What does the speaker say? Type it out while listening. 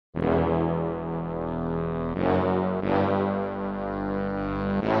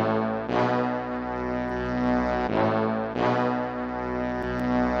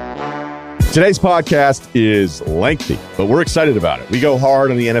Today's podcast is lengthy, but we're excited about it. We go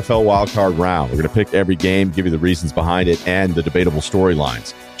hard on the NFL wildcard round. We're going to pick every game, give you the reasons behind it, and the debatable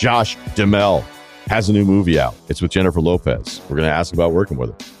storylines. Josh Duhamel has a new movie out. It's with Jennifer Lopez. We're going to ask about working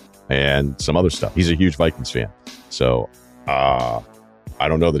with her and some other stuff. He's a huge Vikings fan. So I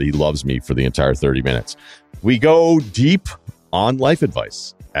don't know that he loves me for the entire 30 minutes. We go deep on life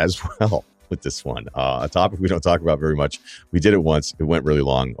advice as well with this one. A topic we don't talk about very much. We did it once. It went really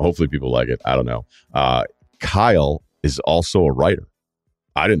long. Hopefully people like it. I don't know. Kyle is also a writer.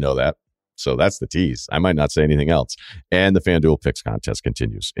 I didn't know that. So that's the tease. I might not say anything else. And the FanDuel Picks contest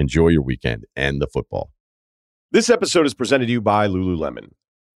continues. Enjoy your weekend and the football. This episode is presented to you by Lululemon.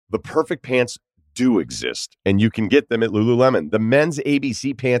 The perfect pants do exist, and you can get them at Lululemon. The men's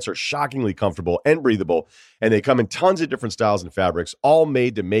ABC pants are shockingly comfortable and breathable, and they come in tons of different styles and fabrics, all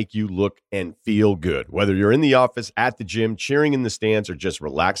made to make you look and feel good. Whether you're in the office, at the gym, cheering in the stands, or just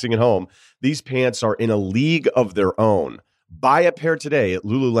relaxing at home, these pants are in a league of their own. Buy a pair today at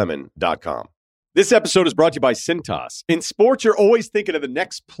Lululemon.com. This episode is brought to you by Cintas. In sports, you're always thinking of the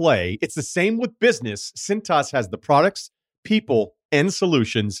next play. It's the same with business. Cintas has the products, people, and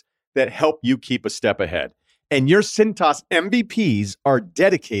solutions that help you keep a step ahead. And your Cintas MVPs are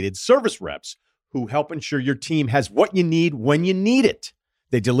dedicated service reps who help ensure your team has what you need when you need it.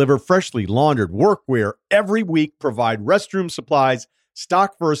 They deliver freshly laundered workwear every week, provide restroom supplies,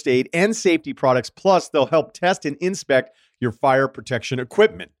 stock first aid, and safety products. Plus, they'll help test and inspect your fire protection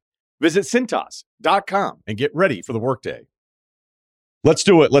equipment. Visit Cintas.com and get ready for the workday. Let's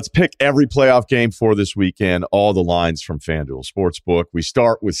do it. Let's pick every playoff game for this weekend, all the lines from FanDuel Sportsbook. We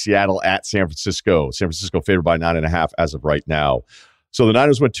start with Seattle at San Francisco. San Francisco favored by 9.5 as of right now. So the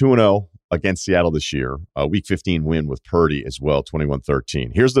Niners went 2-0 against Seattle this year. A Week 15 win with Purdy as well,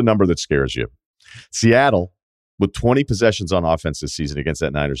 21-13. Here's the number that scares you. Seattle, with 20 possessions on offense this season against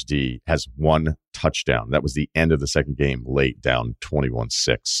that Niners D, has one touchdown. That was the end of the second game, late, down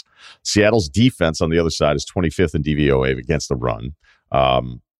 21-6. Seattle's defense on the other side is 25th in DVOA against the run.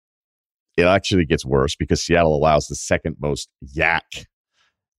 It actually gets worse because Seattle allows the second most yak.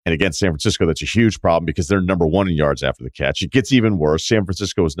 And against San Francisco, that's a huge problem because they're number one in yards after the catch. It gets even worse. San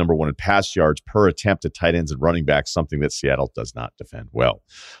Francisco is number one in pass yards per attempt at tight ends and running backs, something that Seattle does not defend well.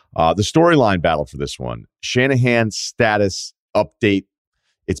 The storyline battle for this one, Shanahan's status update,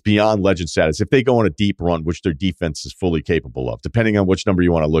 it's beyond legend status. If they go on a deep run, which their defense is fully capable of, depending on which number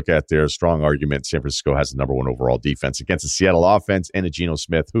you want to look at, there's a strong argument San Francisco has the number one overall defense against the Seattle offense and a Geno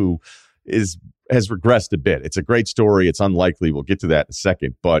Smith who has regressed a bit. It's a great story. It's unlikely. We'll get to that in a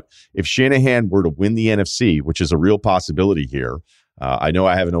second. But if Shanahan were to win the NFC, which is a real possibility here, I know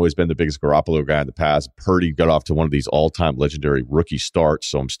I haven't always been the biggest Garoppolo guy in the past. Purdy got off to one of these all-time legendary rookie starts,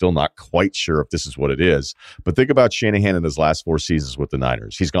 so I'm still not quite sure if this is what it is. But think about Shanahan in his last 4 seasons with the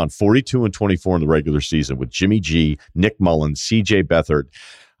Niners. He's gone 42-24 in the regular season with Jimmy G, Nick Mullins, C.J. Beathard,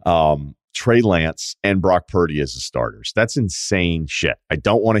 Trey Lance, and Brock Purdy as the starters. That's insane shit. I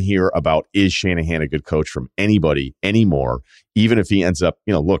don't want to hear about is Shanahan a good coach from anybody anymore, even if he ends up,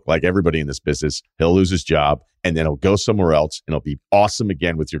 look, like everybody in this business, he'll lose his job and then he'll go somewhere else and it'll be awesome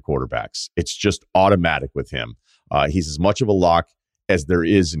again with your quarterbacks. It's just automatic with him. He's as much of a lock as there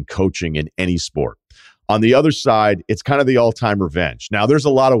is in coaching in any sport. On the other side, it's kind of the all-time revenge. Now, there's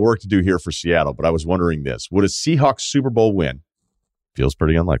a lot of work to do here for Seattle, but I was wondering this. Would a Seahawks Super Bowl win? Feels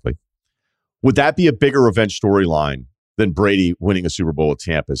pretty unlikely. Would that be a bigger revenge storyline than Brady winning a Super Bowl with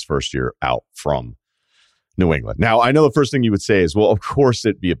Tampa his first year out from New England? Now, I know the first thing you would say is, well, of course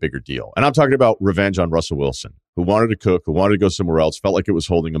it'd be a bigger deal. And I'm talking about revenge on Russell Wilson, who wanted to cook, who wanted to go somewhere else, felt like it was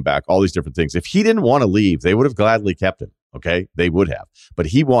holding him back, all these different things. If he didn't want to leave, they would have gladly kept him, okay? They would have. But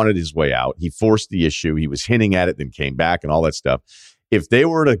he wanted his way out. He forced the issue. He was hinting at it, then came back and all that stuff. If they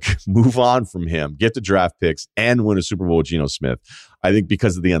were to move on from him, get the draft picks, and win a Super Bowl with Geno Smith, I think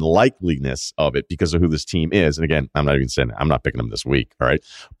because of the unlikeliness of it, because of who this team is, and again, I'm not even saying I'm not picking them this week, all right?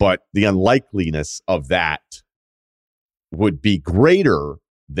 But the unlikeliness of that would be greater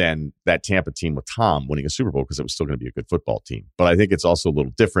than that Tampa team with Tom winning a Super Bowl because it was still going to be a good football team. But I think it's also a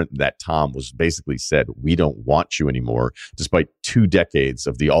little different that Tom was basically said, we don't want you anymore, despite 2 decades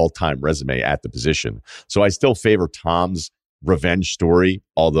of the all-time resume at the position. So I still favor Tom's revenge story,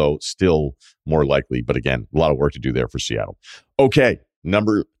 although still more likely. But again, a lot of work to do there for Seattle. Okay,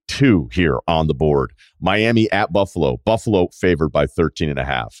 number 2 here on the board. Miami at Buffalo. Buffalo favored by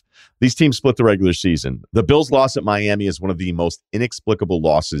 13.5. These teams split the regular season. The Bills' loss at Miami is one of the most inexplicable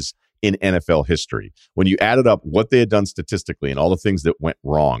losses in NFL history. When you added up what they had done statistically and all the things that went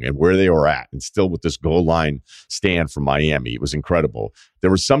wrong and where they were at, and still with this goal line stand from Miami, it was incredible.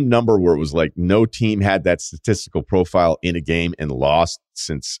 There was some number where it was like no team had that statistical profile in a game and lost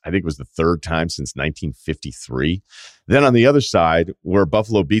since, I think it was the third time since 1953. Then on the other side, where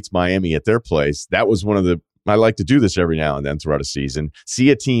Buffalo beats Miami at their place, that was one of the, I like to do this every now and then throughout a season, see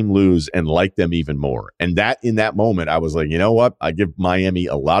a team lose and like them even more. And that in that moment, I was like, you know what? I give Miami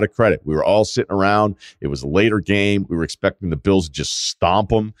a lot of credit. We were all sitting around. It was a later game. We were expecting the Bills to just stomp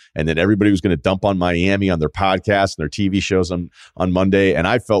them. And then everybody was going to dump on Miami on their podcasts and their TV shows on Monday. And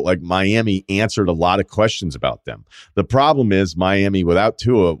I felt like Miami answered a lot of questions about them. The problem is Miami, without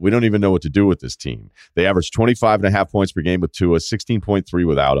Tua, we don't even know what to do with this team. They averaged 25.5 points per game with Tua, 16.3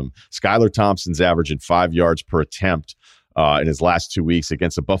 without him. Skylar Thompson's averaging 5 yards per attempt in his last 2 weeks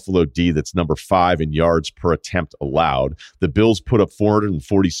against a Buffalo D that's number 5 in yards per attempt allowed. The Bills put up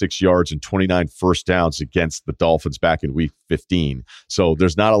 446 yards and 29 first downs against the Dolphins back in week 15. So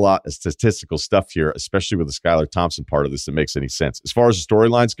there's not a lot of statistical stuff here, especially with the Skylar Thompson part of this, that makes any sense. As far as the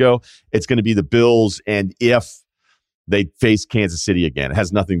storylines go, it's going to be the Bills, and if they face Kansas City again. It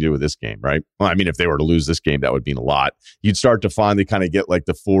has nothing to do with this game, right? Well, I mean, if they were to lose this game, that would mean a lot. You'd start to finally kind of get like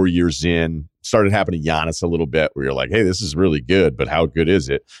the 4 years in. Started happening to Giannis a little bit where you're like, hey, this is really good, but how good is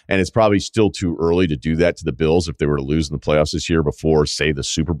it? And it's probably still too early to do that to the Bills if they were to lose in the playoffs this year before, say, the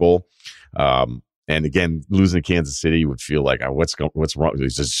Super Bowl. And again, losing to Kansas City would feel like, what's wrong?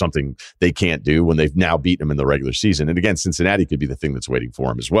 Is this something they can't do when they've now beaten them in the regular season? And again, Cincinnati could be the thing that's waiting for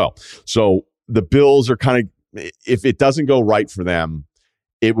them as well. So the Bills are kind of, if it doesn't go right for them,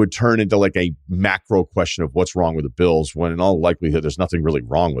 it would turn into like a macro question of what's wrong with the Bills, when in all likelihood, there's nothing really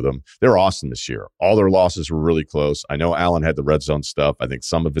wrong with them. They're awesome this year. All their losses were really close. I know Allen had the red zone stuff. I think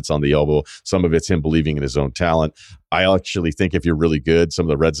some of it's on the elbow. Some of it's him believing in his own talent. I actually think if you're really good, some of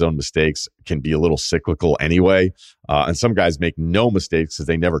the red zone mistakes can be a little cyclical anyway. And some guys make no mistakes because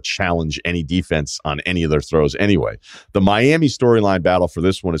they never challenge any defense on any of their throws anyway. The Miami storyline battle for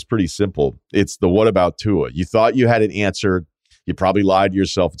this one is pretty simple. It's the what about Tua? You thought you had it answered. You probably lied to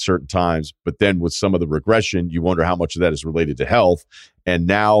yourself at certain times, but then with some of the regression, you wonder how much of that is related to health. And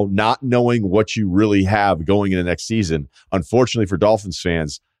now not knowing what you really have going into next season, unfortunately for Dolphins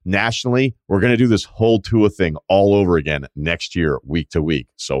fans, nationally, we're going to do this whole Tua thing all over again next year, week to week.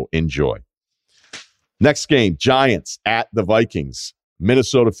 So enjoy. Next game, Giants at the Vikings.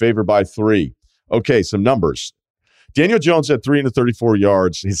 Minnesota favored by 3. Okay, some numbers. Daniel Jones had 334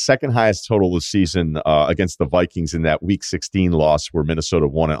 yards, his second highest total this season against the Vikings in that Week 16 loss where Minnesota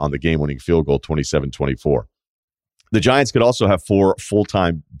won it on the game-winning field goal, 27-24. The Giants could also have 4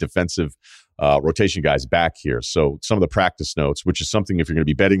 full-time defensive rotation guys back here. So some of the practice notes, which is something if you're going to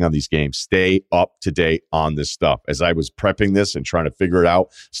be betting on these games, stay up to date on this stuff. As I was prepping this and trying to figure it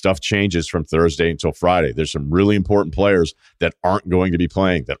out, stuff changes from Thursday until Friday. There's some really important players that aren't going to be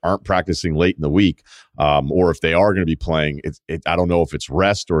playing, that aren't practicing late in the week. Or if they are going to be playing, I don't know if it's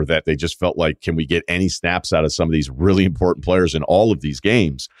rest or that they just felt like, can we get any snaps out of some of these really important players in all of these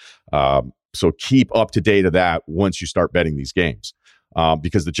games? So keep up to date of that once you start betting these games.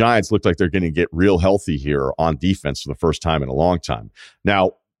 Because the Giants look like they're going to get real healthy here on defense for the first time in a long time.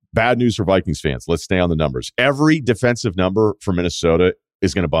 Now, bad news for Vikings fans. Let's stay on the numbers. Every defensive number for Minnesota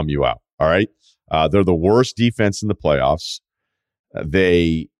is going to bum you out. All right. They're the worst defense in the playoffs.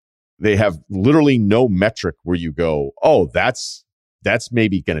 They have literally no metric where you go, oh, that's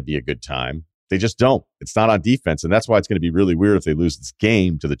maybe going to be a good time. They just don't. It's not on defense. And that's why it's going to be really weird if they lose this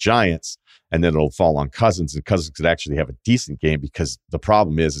game to the Giants and then it'll fall on Cousins, and Cousins could actually have a decent game, because the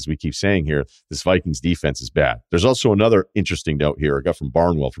problem is, as we keep saying here, this Vikings defense is bad. There's also another interesting note here I got from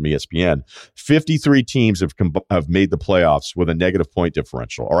Barnwell from ESPN. 53 teams have made the playoffs with a negative point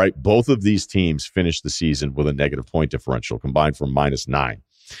differential. All right. Both of these teams finished the season with a negative point differential combined for -9.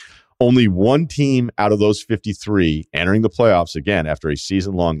 Only one team out of those 53 entering the playoffs again after a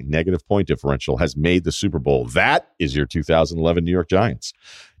season-long negative point differential has made the Super Bowl. That is your 2011 New York Giants.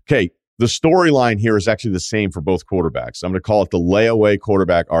 Okay, the storyline here is actually the same for both quarterbacks. I'm going to call it the layaway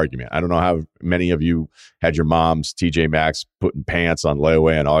quarterback argument. I don't know how many of you had your mom's TJ Maxx putting pants on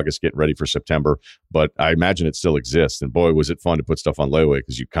layaway in August, getting ready for September, but I imagine it still exists. And boy, was it fun to put stuff on layaway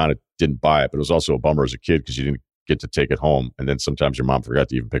because you kind of didn't buy it, but it was also a bummer as a kid because you didn't get to take it home, and then sometimes your mom forgot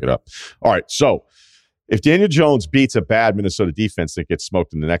to even pick it up. All right, so if Daniel Jones beats a bad Minnesota defense that gets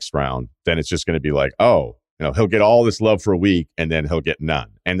smoked in the next round, then it's just going to be like, oh, he'll get all this love for a week, and then he'll get none.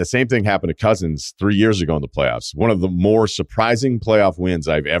 And the same thing happened to Cousins 3 years ago in the playoffs. One of the more surprising playoff wins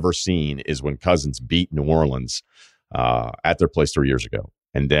I've ever seen is when Cousins beat New Orleans at their place 3 years ago.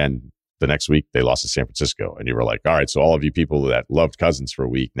 And then The next week, they lost to San Francisco. And you were like, all right, so all of you people that loved Cousins for a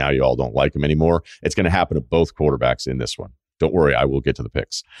week, now you all don't like him anymore. It's going to happen to both quarterbacks in this one. Don't worry, I will get to the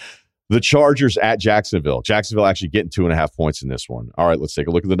picks. The Chargers at Jacksonville. Jacksonville actually getting 2.5 points in this one. All right, let's take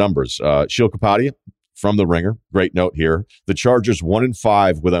a look at the numbers. Sheil Kapadia from The Ringer. Great note here. The Chargers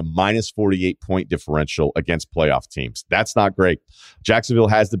 1-5 with a minus 48 point differential against playoff teams. That's not great. Jacksonville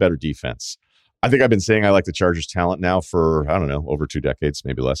has the better defense. I think I've been saying I like the Chargers talent now for, I don't know, over 2 decades,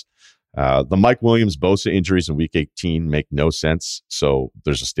 maybe less. The Mike Williams, Bosa injuries in week 18 make no sense. So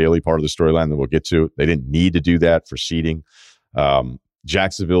there's a Staley part of the storyline that we'll get to. They didn't need to do that for seeding.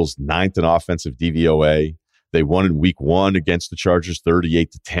 Jacksonville's 9th in offensive DVOA. They won in week 1 against the Chargers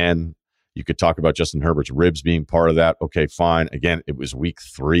 38-10. You could talk about Justin Herbert's ribs being part of that. Okay, fine. Again, it was week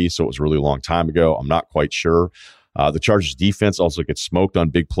 3, so it was a really long time ago. I'm not quite sure. The Chargers defense also gets smoked on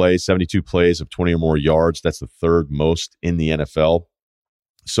big plays, 72 plays of 20 or more yards. That's the 3rd most in the NFL.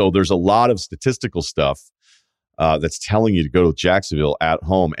 So there's a lot of statistical stuff that's telling you to go to Jacksonville at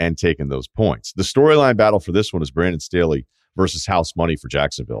home and taking those points. The storyline battle for this one is Brandon Staley versus house money for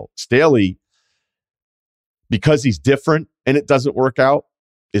Jacksonville. Staley, because he's different and it doesn't work out,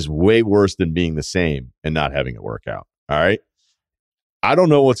 is way worse than being the same and not having it work out. All right. I don't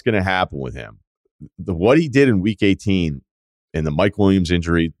know what's going to happen with him. What he did in week 18 and the Mike Williams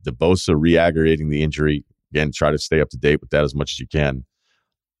injury, the Bosa re-aggravating the injury, again, try to stay up to date with that as much as you can.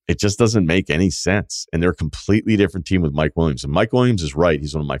 It just doesn't make any sense. And they're a completely different team with Mike Williams. And Mike Williams is right.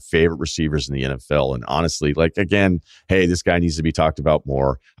 He's one of my favorite receivers in the NFL. And honestly, like, again, hey, this guy needs to be talked about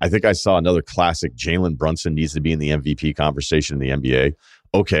more. I think I saw another classic. Jalen Brunson needs to be in the MVP conversation in the NBA.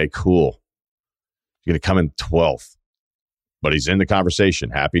 Okay, cool. He's going to come in 12th, but he's in the conversation.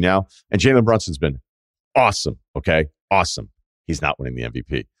 Happy now? And Jalen Brunson's been awesome. Okay, awesome. He's not winning the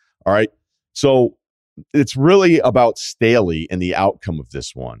MVP. All right. So it's really about Staley and the outcome of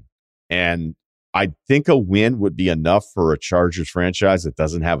this one. And I think a win would be enough for a Chargers franchise that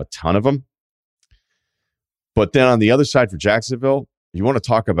doesn't have a ton of them. But then on the other side for Jacksonville, you want to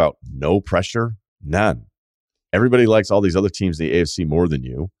talk about no pressure? None. Everybody likes all these other teams in the AFC more than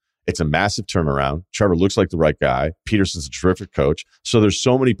you. It's a massive turnaround. Trevor looks like the right guy. Peterson's a terrific coach. So there's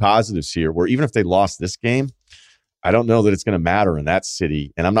so many positives here where even if they lost this game, I don't know that it's going to matter in that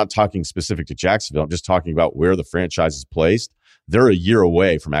city. And I'm not talking specific to Jacksonville. I'm just talking about where the franchise is placed. They're a year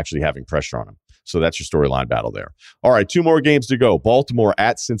away from actually having pressure on them. So that's your storyline battle there. All right, 2 more games to go. Baltimore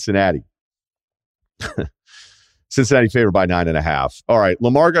at Cincinnati. Cincinnati favored by 9.5. All right,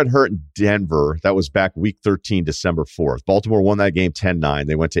 Lamar got hurt in Denver. That was back week 13, December 4th. Baltimore won that game 10-9.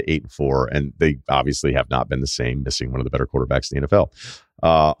 They went to 8-4, and they obviously have not been the same, missing one of the better quarterbacks in the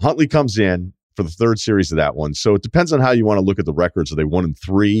NFL. Huntley comes in for the 3rd series of that one. So it depends on how you want to look at the records. Are they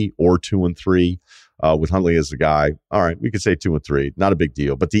 1-3 or 2-3 with Huntley as the guy? All right, we could say 2-3. Not a big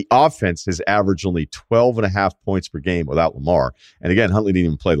deal. But the offense has averaged only 12.5 points per game without Lamar. And again, Huntley didn't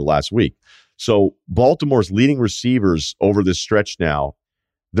even play the last week. So Baltimore's leading receivers over this stretch now,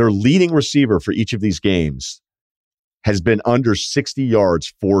 their leading receiver for each of these games has been under 60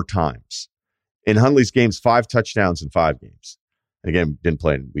 yards 4 times. In Huntley's games, 5 touchdowns in 5 games. And again, didn't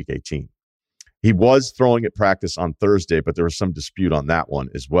play in week 18. He was throwing at practice on Thursday, but there was some dispute on that one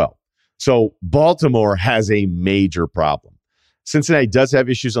as well. So Baltimore has a major problem. Cincinnati does have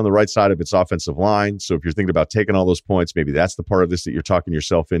issues on the right side of its offensive line. So if you're thinking about taking all those points, maybe that's the part of this that you're talking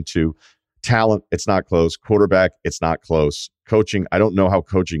yourself into. Talent, it's not close. Quarterback, it's not close. Coaching, I don't know how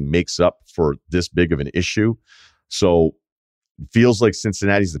coaching makes up for this big of an issue. So it feels like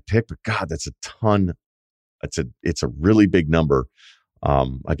Cincinnati's the pick, but God, that's a ton. It's a really big number.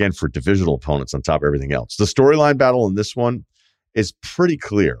 Again, for divisional opponents on top of everything else. The storyline battle in this one is pretty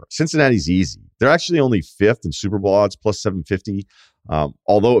clear. Cincinnati's easy. They're actually only 5th in Super Bowl odds, plus 750.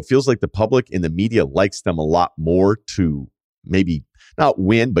 Although it feels like the public and the media likes them a lot more to maybe not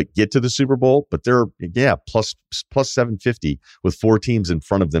win, but get to the Super Bowl. But they're, plus 750 with 4 teams in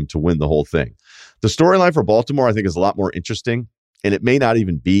front of them to win the whole thing. The storyline for Baltimore, I think, is a lot more interesting. And it may not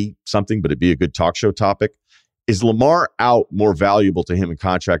even be something, but it'd be a good talk show topic. Is Lamar out more valuable to him in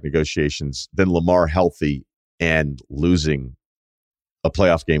contract negotiations than Lamar healthy and losing a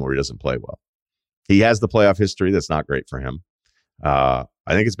playoff game where he doesn't play well? He has the playoff history. That's not great for him. I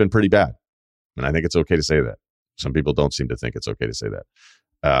think it's been pretty bad. And I think it's okay to say that. Some people don't seem to think it's okay to say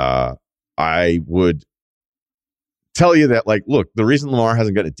that. I would tell you that, like, look, the reason Lamar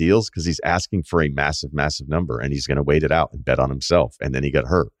hasn't got a deal is because he's asking for a massive, massive number, and he's going to wait it out and bet on himself. And then he got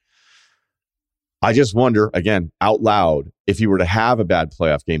hurt. I just wonder, again, out loud, if he were to have a bad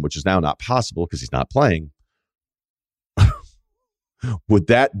playoff game, which is now not possible because he's not playing, would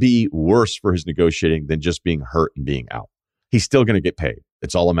that be worse for his negotiating than just being hurt and being out? He's still going to get paid.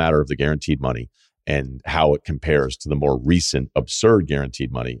 It's all a matter of the guaranteed money and how it compares to the more recent absurd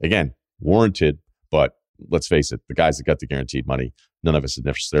guaranteed money. Again, warranted, but let's face it, the guys that got the guaranteed money, none of us have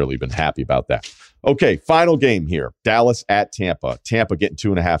necessarily been happy about that. Okay, final game here. Dallas at Tampa. Tampa getting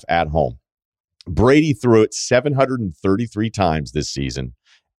 2.5 at home. Brady threw it 733 times this season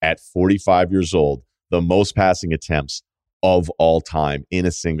at 45 years old, the most passing attempts of all time in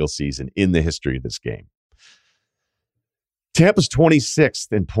a single season in the history of this game. Tampa's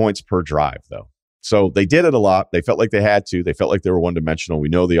 26th in points per drive, though. So they did it a lot. They felt like they had to. They felt like they were one-dimensional. We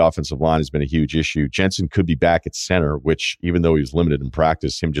know the offensive line has been a huge issue. Jensen could be back at center, which, even though he was limited in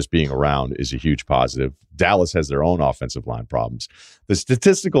practice, him just being around is a huge positive. Dallas has their own offensive line problems. The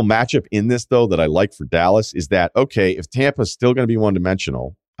statistical matchup in this, though, that I like for Dallas is that, okay, if Tampa's still going to be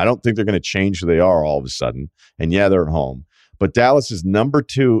one-dimensional, I don't think they're going to change who they are all of a sudden. And yeah, they're at home. But Dallas is number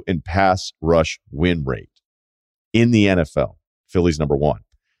 2 in pass rush win rate in the NFL. Philly's number 1.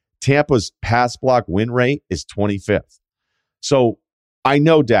 Tampa's pass block win rate is 25th. So I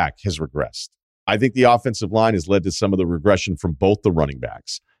know Dak has regressed. I think the offensive line has led to some of the regression from both the running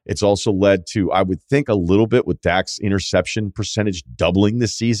backs. It's also led to, I would think, a little bit with Dak's interception percentage doubling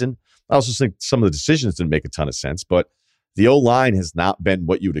this season. I also think some of the decisions didn't make a ton of sense, but the O-line has not been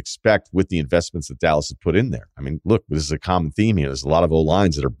what you would expect with the investments that Dallas has put in there. I mean, look, this is a common theme here. There's a lot of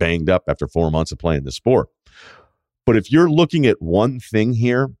O-lines that are banged up after 4 months of playing the sport. But if you're looking at one thing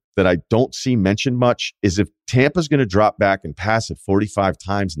here that I don't see mentioned much is if Tampa's going to drop back and pass it 45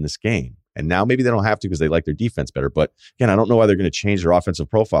 times in this game, and now maybe they don't have to because they like their defense better, but again, I don't know why they're going to change their offensive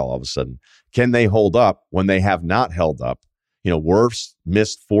profile all of a sudden. Can they hold up when they have not held up? You know, Wirfs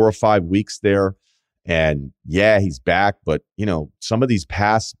missed 4 or 5 weeks there, and yeah, he's back, but you know, some of these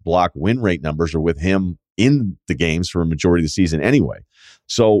pass block win rate numbers are with him in the games for a majority of the season anyway.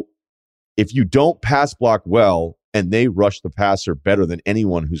 So if you don't pass block well, and they rush the passer better than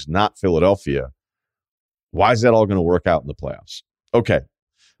anyone who's not Philadelphia, why is that all going to work out in the playoffs? Okay,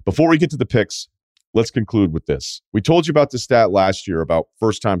 before we get to the picks, let's conclude with this. We told you about this stat last year about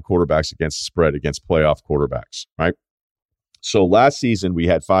first-time quarterbacks against the spread against playoff quarterbacks, right? So last season, we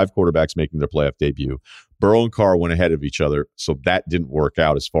had 5 quarterbacks making their playoff debut. Burrow and Carr went ahead of each other, so that didn't work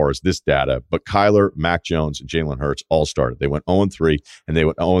out as far as this data. But Kyler, Mac Jones, and Jalen Hurts all started. They went 0-3, and they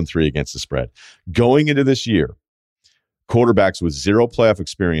went 0-3 against the spread. Going into this year, quarterbacks with 0 playoff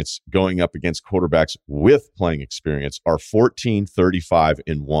experience going up against quarterbacks with playing experience are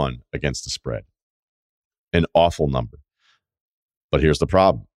 14-35-1 against the spread. An awful number. But here's the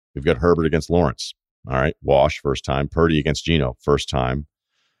problem. We've got Herbert against Lawrence. All right, Wash, first time. Purdy against Geno, first time.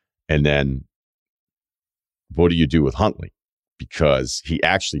 And then what do you do with Huntley? Because he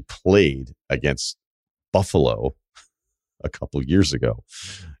actually played against Buffalo a couple years ago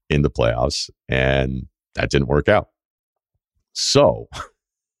in the playoffs, and that didn't work out. So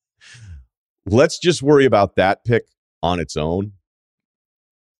let's just worry about that pick on its own.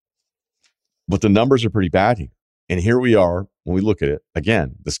 But the numbers are pretty bad here. And here we are when we look at it.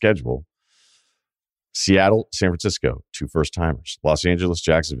 Again, the schedule. Seattle, San Francisco, 2 first-timers. Los Angeles,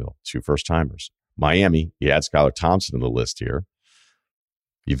 Jacksonville, 2 first-timers. Miami, you add Skylar Thompson to the list here.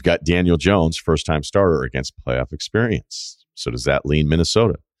 You've got Daniel Jones, first-time starter against playoff experience. So does that lean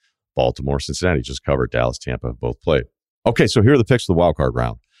Minnesota? Baltimore, Cincinnati, just covered. Dallas, Tampa have both played. Okay, so here are the picks for the wild card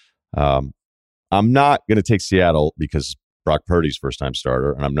round. I'm not going to take Seattle because Brock Purdy's first-time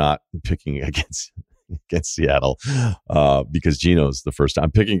starter, and I'm not picking against Seattle because Geno's the first time.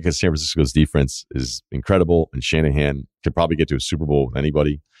 I'm picking because San Francisco's defense is incredible, and Shanahan could probably get to a Super Bowl with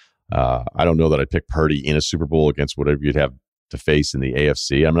anybody. I don't know that I'd pick Purdy in a Super Bowl against whatever you'd have to face in the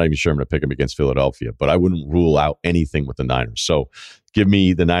AFC. I'm not even sure I'm going to pick him against Philadelphia, but I wouldn't rule out anything with the Niners. So give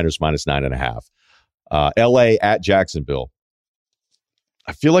me the Niners minus 9.5. LA at Jacksonville.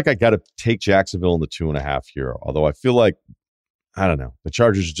 I feel like I got to take Jacksonville in the 2.5 here, although I feel like, I don't know, the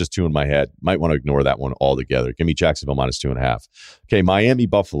Chargers are just 2 in my head. Might want to ignore that one altogether. Give me Jacksonville minus 2.5. Okay, Miami,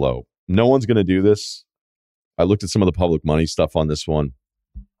 Buffalo. No one's going to do this. I looked at some of the public money stuff on this one.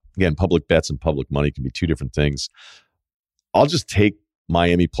 Again, public bets and public money can be 2 different things. I'll just take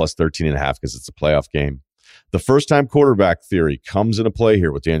Miami plus 13.5 because it's a playoff game. The first-time quarterback theory comes into play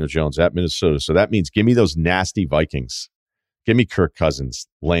here with Daniel Jones at Minnesota. So that means give me those nasty Vikings. Give me Kirk Cousins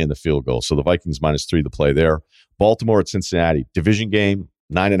laying the field goal. So the Vikings minus 3 the play there. Baltimore at Cincinnati. Division game,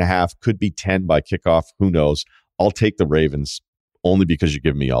 9.5. Could be 10 by kickoff. Who knows? I'll take the Ravens only because you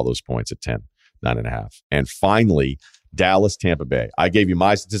give me all those points at 10, 9.5. And finally, Dallas, Tampa Bay. I gave you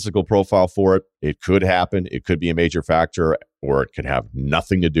my statistical profile for it. It could happen. It could be a major factor, or it could have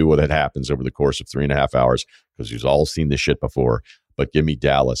nothing to do with it happens over the course of 3.5 hours because you've all seen this shit before. But give me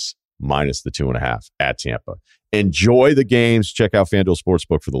Dallas minus the 2.5 at Tampa. Enjoy the games. Check out FanDuel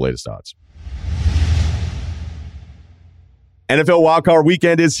Sportsbook for the latest odds. NFL Wildcard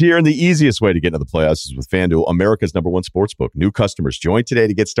Weekend is here, and the easiest way to get into the playoffs is with FanDuel, America's #1 sportsbook. New customers join today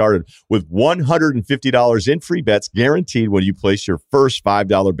to get started with $150 in free bets guaranteed when you place your first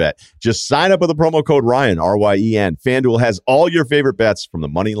 $5 bet. Just sign up with the promo code Ryan, R-Y-E-N. FanDuel has all your favorite bets from the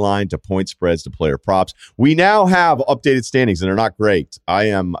money line to point spreads to player props. We now have updated standings, and they're not great. I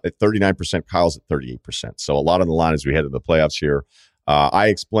am at 39%, Kyle's at 38%. So a lot on the line as we head to the playoffs here. I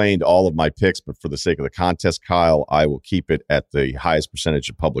explained all of my picks, but for the sake of the contest, Kyle, I will keep it at the highest percentage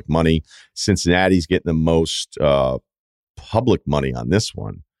of public money. Cincinnati's getting the most public money on this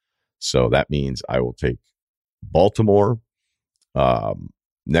one. So that means I will take Baltimore.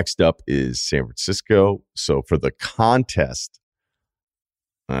 Next up is San Francisco. So for the contest,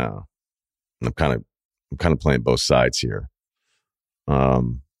 I'm kind of playing both sides here.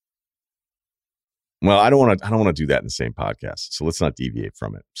 Well, I don't want to do that in the same podcast. So let's not deviate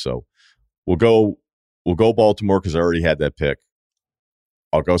from it. So we'll go Baltimore because I already had that pick.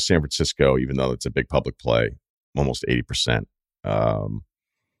 I'll go San Francisco, even though it's a big public play, almost 80%.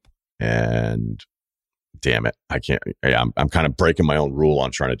 And damn it, I can't. I'm kind of breaking my own rule on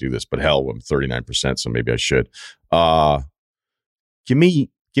trying to do this, but hell, I'm 39%, so maybe I should. Give me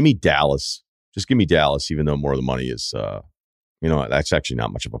Dallas. Just give me Dallas, even though more of the money is. That's actually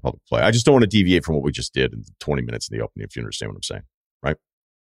not much of a public play. I just don't want to deviate from what we just did in 20 minutes in the opening, if you understand what I'm saying, right?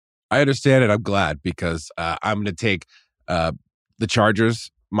 I understand it. I'm glad because I'm going to take the Chargers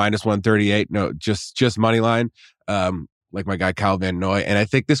minus 138. No, just money line, like my guy Kyle Van Noy. And I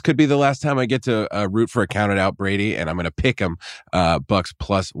think this could be the last time I get to root for a counted out Brady, and I'm going to pick him Bucks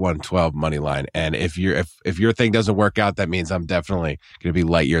plus 112 money line. And if your thing doesn't work out, that means I'm definitely going to be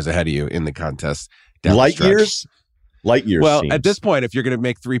light years ahead of you in the contest. Light years. Well, seems. At this point, if you're going to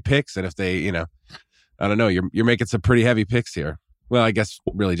make 3 picks, and if they, I don't know, you're making some pretty heavy picks here. Well, I guess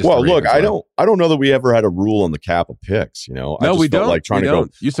really just. Well, look, I don't know that we ever had a rule on the cap of picks. No, we don't. Like trying to go.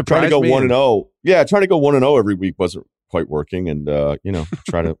 You surprised me. Trying to go 1-0. Yeah, trying to go 1-0 every week wasn't quite working, and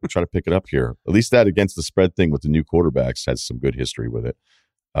try to pick it up here. At least that against the spread thing with the new quarterbacks has some good history with it.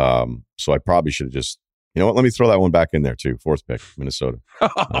 So I probably should have just. You know what? Let me throw that one back in there too. 4th pick, Minnesota.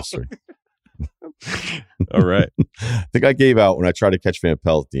 All right. I think I gave out when I tried to catch Van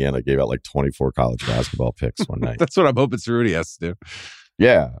Pelt at the end. I gave out like 24 college basketball picks one night. That's what I'm hoping Cerruti has to do.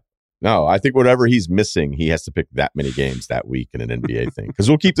 Yeah. No, I think whatever he's missing, he has to pick that many games that week in an NBA thing. Because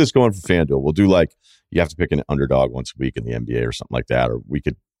we'll keep this going for FanDuel. We'll do like you have to pick an underdog once a week in the NBA or something like that. Or we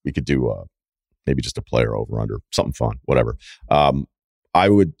could do maybe just a player over under something fun, whatever. I'm not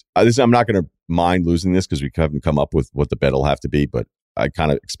going to mind losing this because we haven't come up with what the bet will have to be, but I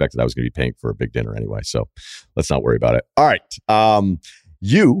kind of expected I was going to be paying for a big dinner anyway, so let's not worry about it. All right.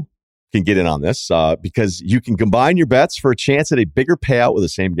 You can get in on this because you can combine your bets for a chance at a bigger payout with a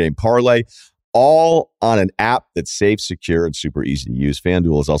same-game parlay, all on an app that's safe, secure, and super easy to use.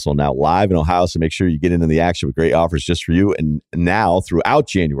 FanDuel is also now live in Ohio, so make sure you get into the action with great offers just for you and now throughout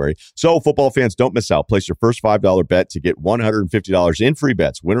January. So football fans, don't miss out. Place your first $5 bet to get $150 in free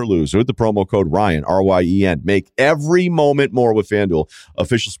bets, win or lose, with the promo code Ryan, R-Y-E-N. Make every moment more with FanDuel,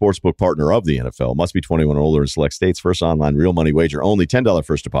 official sportsbook partner of the NFL. Must be 21 or older in select states. First online real money wager only. $10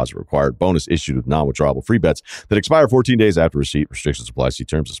 first deposit required. Bonus issued with non-withdrawable free bets that expire 14 days after receipt. Restrictions apply. See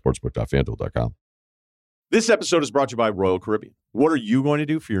terms at sportsbook.fanduel.com. This episode is brought to you by Royal Caribbean. What are you going to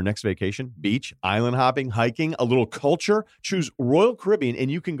do for your next vacation? Beach, island hopping, hiking, a little culture? Choose Royal Caribbean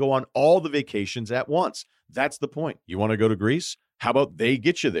and you can go on all the vacations at once. That's the point. You want to go to Greece? How about they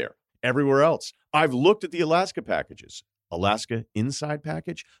get you there? Everywhere else. I've looked at the Alaska packages. Alaska Inside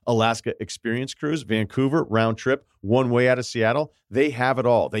Package, Alaska Experience Cruise, Vancouver, round trip, one way out of Seattle. They have it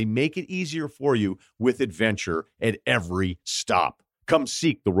all. They make it easier for you with adventure at every stop. Come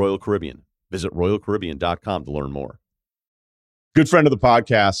seek the Royal Caribbean. Visit RoyalCaribbean.com to learn more. Good friend of the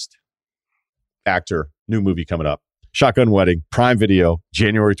podcast, actor, new movie coming up. Shotgun Wedding, Prime Video,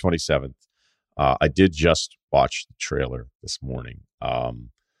 January 27th. I did just watch the trailer this morning.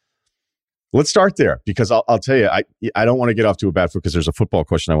 Let's start there because I'll tell you, I don't want to get off to a bad foot because there's a football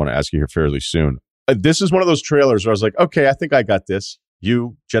question I want to ask you here fairly soon. This is one of those trailers where I was like, okay, I think I got this.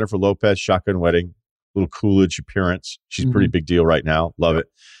 You, Jennifer Lopez, Shotgun Wedding, little Coolidge appearance. She's a pretty big deal right now. Love it.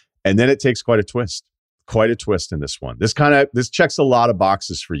 And then it takes quite a twist in this one. This checks a lot of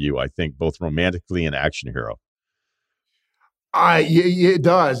boxes for you, I think, both romantically and action hero. It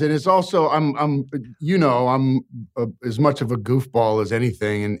does, and it's also I'm as much of a goofball as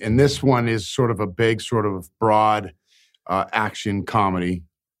anything, and this one is sort of a big, sort of broad action comedy,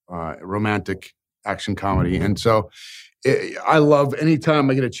 romantic action comedy, and so I love anytime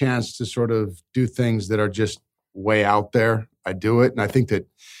I get a chance to sort of do things that are just way out there. I do it, and I think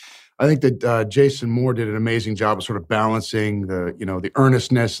that Jason Moore did an amazing job of sort of balancing the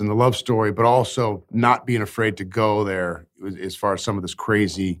earnestness and the love story, but also not being afraid to go there as far as some of this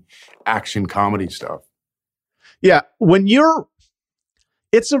crazy action comedy stuff. Yeah,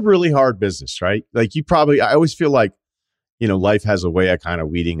 it's a really hard business, right? Like I always feel like, life has a way of kind of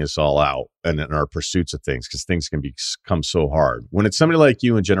weeding us all out and in our pursuits of things, because things can become so hard. When it's somebody like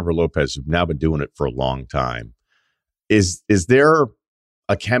you and Jennifer Lopez, who've now been doing it for a long time, is there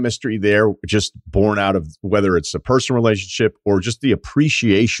a chemistry there just born out of whether it's a personal relationship or just the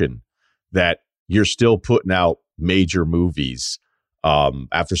appreciation that you're still putting out major movies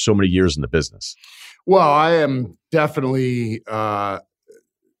after so many years in the business? Well, I am definitely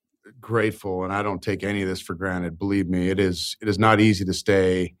grateful, and I don't take any of this for granted. Believe me, it is not easy to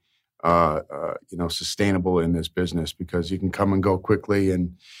stay sustainable in this business, because you can come and go quickly,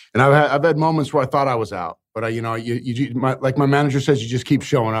 and I've had moments where I thought I was out, but like my manager says, you just keep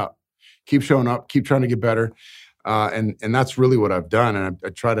showing up, keep trying to get better, and that's really what I've done. And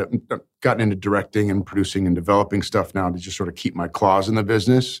I've gotten into directing and producing and developing stuff now to just sort of keep my claws in the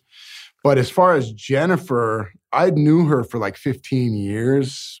business. But as far as Jennifer, I knew her for like 15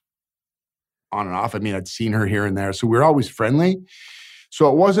 years on and off. I mean, I'd seen her here and there, so we were always friendly. So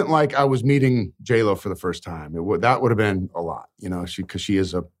it wasn't like I was meeting J.Lo for the first time. That would have been a lot, because she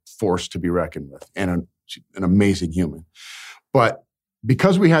is a force to be reckoned with and an amazing human. But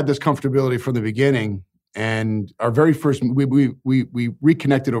because we had this comfortability from the beginning, and our very first, we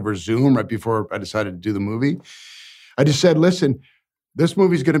reconnected over Zoom right before I decided to do the movie. I just said, listen, this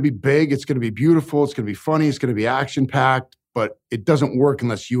movie's going to be big. It's going to be beautiful. It's going to be funny. It's going to be action-packed. But it doesn't work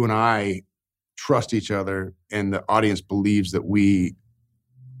unless you and I trust each other and the audience believes that we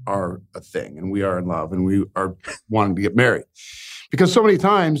are a thing and we are in love and we are wanting to get married. Because so many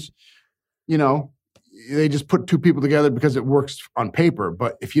times, they just put two people together because it works on paper.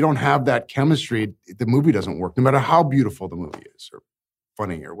 But if you don't have that chemistry, the movie doesn't work, no matter how beautiful the movie is or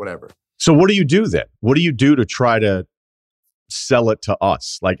funny or whatever. So what do you do then? What do you do to try to sell it to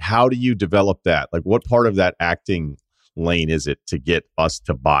us? Like, how do you develop that? Like, what part of that acting lane is it to get us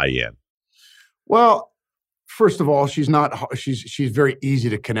to buy in? Well, first of all, she's very easy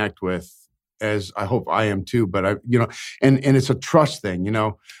to connect with, as I hope I am too. But and it's a trust thing.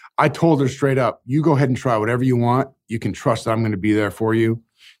 I told her straight up, you go ahead and try whatever you want. You can trust that I'm going to be there for you,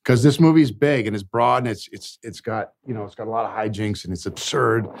 because this movie is big and it's broad and it's got a lot of hijinks and it's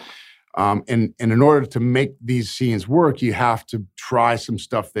absurd. And in order to make these scenes work, you have to try some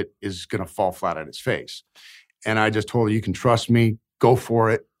stuff that is going to fall flat on its face. And I just told her, you can trust me, go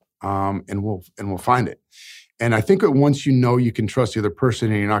for it, and we'll find it. And I think that once you can trust the other person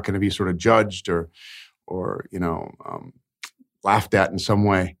and you're not going to be sort of judged or laughed at in some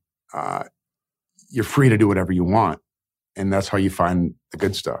way, you're free to do whatever you want. And that's how you find the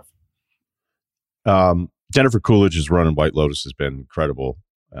good stuff. Jennifer Coolidge's run in White Lotus has been incredible.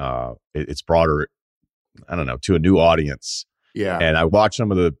 It's brought her, I don't know, to a new audience. Yeah. And I watched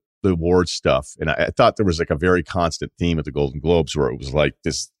some of the awards stuff, and I thought there was like a very constant theme at the Golden Globes where it was like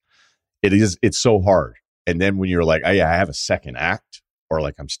this, it's so hard. And then when you're like, hey, I have a second act, or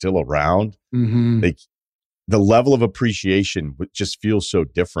like I'm still around, like the level of appreciation just feels so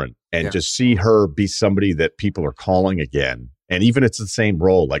different. And just see her be somebody that people are calling again. And even it's the same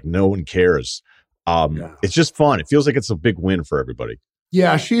role, like no one cares. It's just fun. It feels like it's a big win for everybody.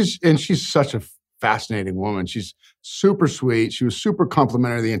 Yeah, she's such a fascinating woman. She's super sweet. She was super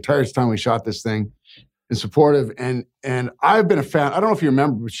complimentary the entire time we shot this thing and supportive. And I've been a fan. I don't know if you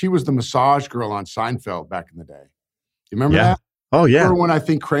remember, but she was the massage girl on Seinfeld back in the day. You remember that? Oh, yeah. Remember when I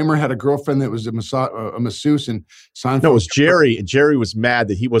think Kramer had a girlfriend that was a masseuse and Seinfeld? No, it was Jerry. And Jerry was mad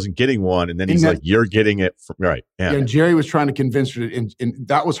that he wasn't getting one. And then he's like, you're getting it. Right. Yeah. And Jerry was trying to convince her. And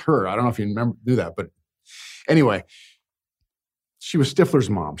that was her. I don't know if you knew that. But anyway, she was Stifler's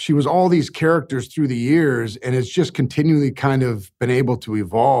mom. She was all these characters through the years, and it's just continually kind of been able to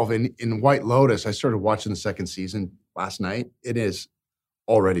evolve. And in White Lotus, I started watching the second season last night. It is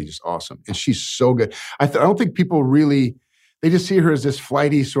already just awesome. And she's so good. I don't think people really, they just see her as this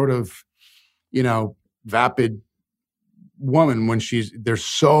flighty sort of, vapid woman when there's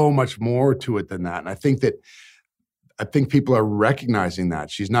so much more to it than that. And I think people are recognizing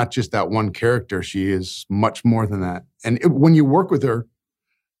that. She's not just that one character. She is much more than that. And when you work with her,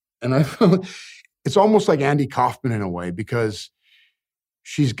 and it's almost like Andy Kaufman in a way, because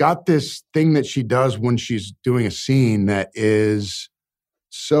she's got this thing that she does when she's doing a scene that is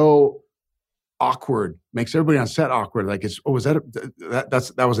so awkward, makes everybody on set awkward. Like that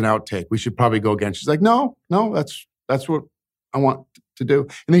was an outtake. We should probably go again. She's like, no, that's That's what I want to do.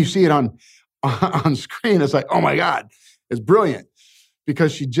 And then you see it on screen. It's like, oh my God, it's brilliant.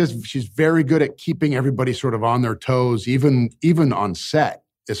 Because she's very good at keeping everybody sort of on their toes, even on set,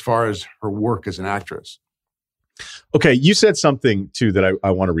 as far as her work as an actress. Okay, you said something too that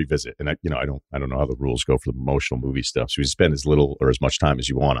I want to revisit, and I don't know how the rules go for the promotional movie stuff, so you spend as little or as much time as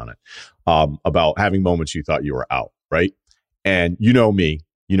you want on it. About having moments you thought you were out, right? And you know me,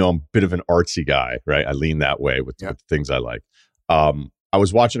 I'm a bit of an artsy guy, right? I lean that way with the things I like. I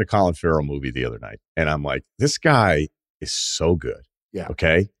was watching a Colin Farrell movie the other night, and I'm like, this guy is so good. Yeah.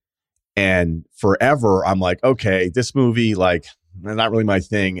 Okay. And forever, I'm like, okay, this movie, like, not really my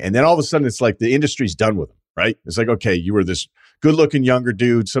thing. And then all of a sudden, it's like the industry's done with him, right? It's like, okay, you were this good-looking younger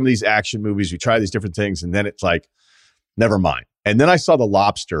dude. Some of these action movies, you try these different things, and then it's like, never mind. And then I saw The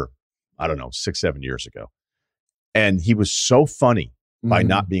Lobster, I don't know, 6-7 years ago. And he was so funny by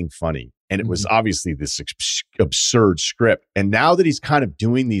not being funny. And it was obviously this absurd script. And now that he's kind of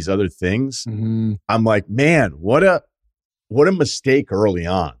doing these other things, I'm like, man, what a mistake early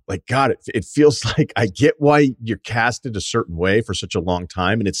on. Like, God, it feels like I get why you're casted a certain way for such a long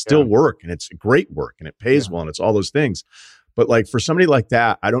time, and it's still work, and it's great work, and it pays well, and it's all those things. But like for somebody like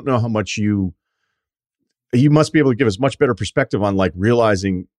that, I don't know how much you must be able to give us much better perspective on like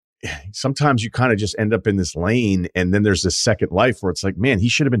realizing sometimes you kind of just end up in this lane, and then there's this second life where it's like, man, he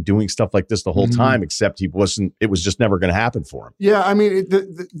should have been doing stuff like this the whole time, except it was just never going to happen for him. Yeah. I mean,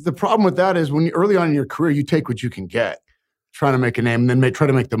 the problem with that is when early on in your career, you take what you can get, trying to make a name, and then try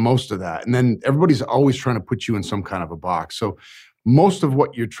to make the most of that. And then everybody's always trying to put you in some kind of a box. So most of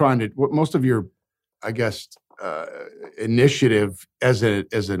most of your, I guess, initiative as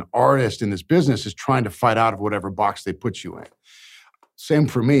an artist in this business is trying to fight out of whatever box they put you in. Same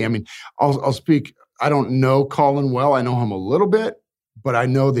for me. I mean, I'll speak. I don't know Colin well. I know him a little bit, but I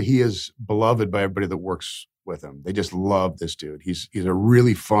know that he is beloved by everybody that works with him. They just love this dude. He's a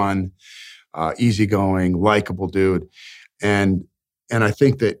really fun, easygoing, likable dude. And I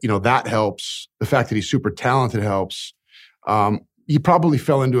think that, that helps. The fact that he's super talented helps. He probably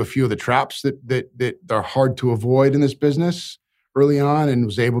fell into a few of the traps that are hard to avoid in this business early on, and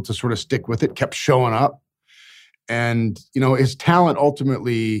was able to sort of stick with it, kept showing up. And, his talent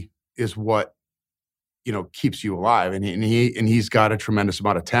ultimately is what, keeps you alive. And he's got a tremendous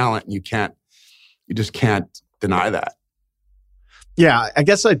amount of talent, and you just can't deny that. Yeah, I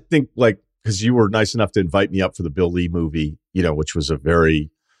guess I think because you were nice enough to invite me up for the Bill Lee movie, which was a very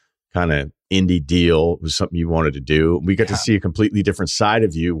kind of indie deal. It was something you wanted to do. We got to see a completely different side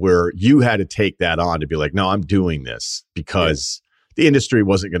of you where you had to take that on to be like, no, I'm doing this because the industry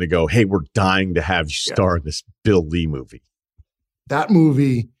wasn't going to go, hey, we're dying to have you star in this Bill Lee movie. That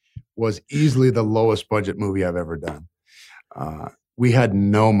movie was easily the lowest budget movie I've ever done. We had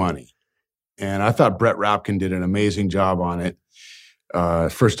no money. And I thought Brett Rapkin did an amazing job on it.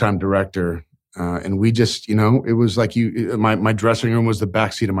 First-time director, and we just, it was like my dressing room was the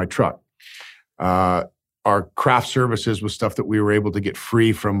backseat of my truck. Our craft services was stuff that we were able to get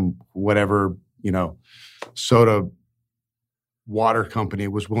free from whatever, soda water company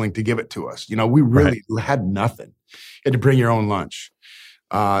was willing to give it to us. We really had nothing. You had to bring your own lunch.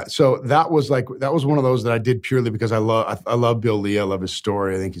 So that was one of those that I did purely because I love Bill Lee. I love his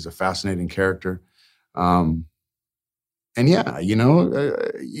story. I think he's a fascinating character. And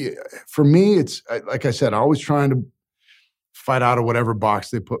for me, it's like I said, always trying to fight out of whatever box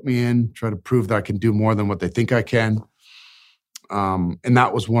they put me in, try to prove that I can do more than what they think I can. And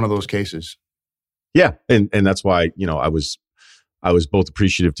that was one of those cases. Yeah. And that's why, I was both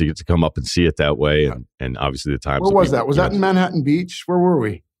appreciative to get to come up and see it that way. And obviously the times. Where was that? Was that in Manhattan Beach? Where were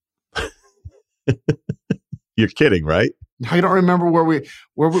we? You're kidding, right? I don't remember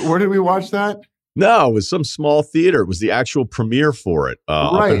where did we watch that? No, it was some small theater. It was the actual premiere for it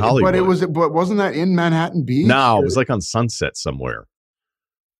up in Hollywood. But wasn't that in Manhattan Beach? No, it was like on Sunset somewhere.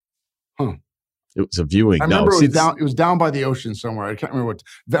 Huh. It was a viewing. I remember it was down by the ocean somewhere. I can't remember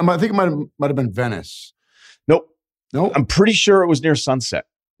what. I think it might have been Venice. Nope. Nope. I'm pretty sure it was near Sunset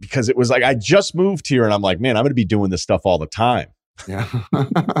because it was like I just moved here and I'm like, man, I'm going to be doing this stuff all the time. Yeah.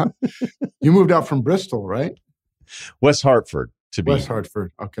 You moved out from Bristol, right? West Hartford. West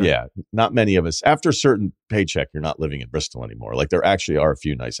Hartford. Okay. Yeah. Not many of us. After a certain paycheck, you're not living in Bristol anymore. Like there actually are a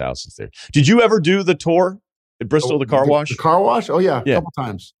few nice houses there. Did you ever do the tour at Bristol, the car wash? The car wash? Oh, yeah. A couple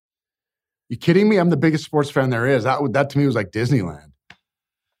times. You kidding me? I'm the biggest sports fan there is. That to me was like Disneyland.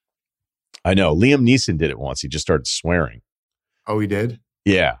 I know. Liam Neeson did it once. He just started swearing. Oh, he did?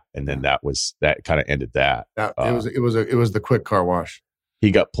 Yeah. And then that kind of ended that. It was the quick car wash. He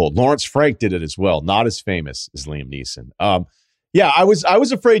got pulled. Lawrence Frank did it as well. Not as famous as Liam Neeson. Yeah, I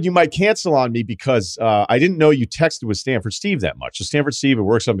was afraid you might cancel on me because I didn't know you texted with Stanford Steve that much. So Stanford Steve, who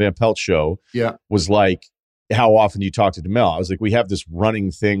works on Van Pelt's show, was like, how often do you talk to Duhamel? I was like, we have this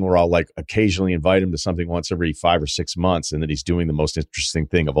running thing where I'll like occasionally invite him to something once every 5 or 6 months, and then he's doing the most interesting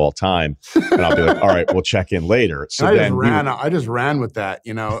thing of all time. And I'll be like, all right, we'll check in later. So I just ran with that.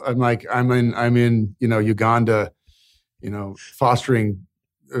 I'm like, I'm in Uganda, fostering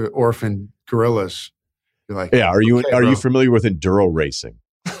orphan gorillas. You're like, yeah, are you familiar with enduro racing?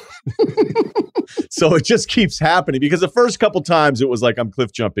 So it just keeps happening because the first couple times it was like I'm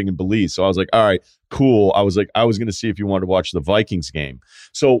cliff jumping in Belize. So I was like, all right, cool. I was going to see if you wanted to watch the Vikings game.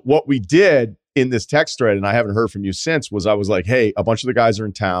 So what we did in this text thread, and I haven't heard from you since, was I was like, hey, a bunch of the guys are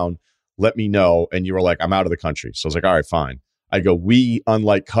in town. Let me know. And you were like, I'm out of the country. So I was like, all right, fine. I go, we,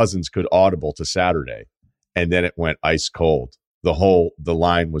 unlike Cousins, could audible to Saturday. And then it went ice cold. The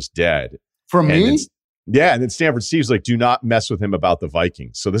line was dead. For me? And then Stanford Steve's like, do not mess with him about the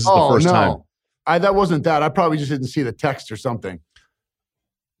Vikings. So this is the first time. That wasn't that. I probably just didn't see the text or something.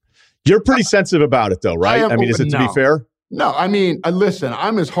 You're pretty sensitive about it, though, right? I mean, is it to be fair? No, I mean, listen,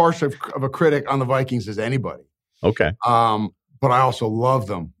 I'm as harsh of a critic on the Vikings as anybody. Okay. But I also love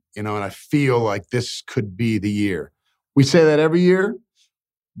them, and I feel like this could be the year. We say that every year,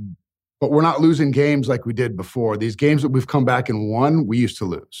 but we're not losing games like we did before. These games that we've come back and won, we used to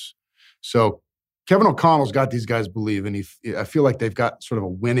lose. So Kevin O'Connell's got these guys believing. I feel like they've got sort of a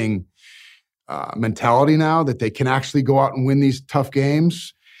winning mentality now that they can actually go out and win these tough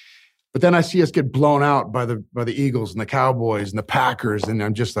games. But then I see us get blown out by the Eagles and the Cowboys and the Packers, and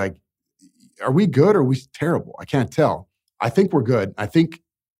I'm just like, are we good or are we terrible? I can't tell. I think we're good. I think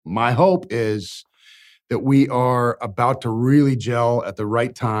my hope is that we are about to really gel at the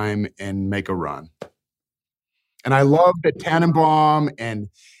right time and make a run. And I love that Tannenbaum and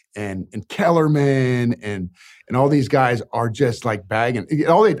Kellerman and all these guys are just like bagging.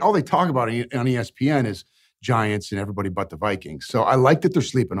 All they talk about on ESPN is Giants and everybody but the Vikings. So I like that they're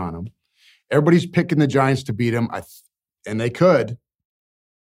sleeping on them. Everybody's picking the Giants to beat them, and they could.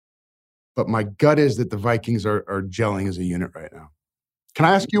 But my gut is that the Vikings are gelling as a unit right now. Can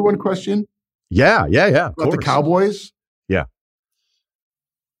I ask you one question? Yeah. About the Cowboys? Yeah.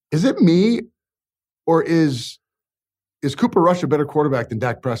 Is it me, or is Cooper Rush a better quarterback than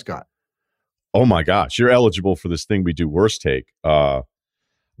Dak Prescott? Oh my gosh, you're eligible for this thing we do, worst take. How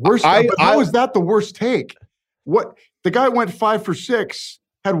is that the worst take? What, the guy went 5 for 6,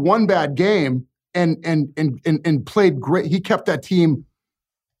 had one bad game, and played great. He kept that team.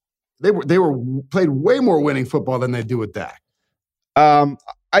 They played way more winning football than they do with Dak.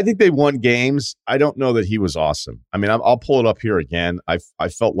 I think they won games. I don't know that he was awesome. I mean, I'll pull it up here again. I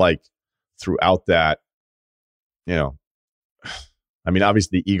felt like throughout that, I mean,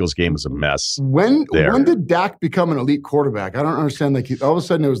 obviously the Eagles game was a mess. When did Dak become an elite quarterback? I don't understand. Like, all of a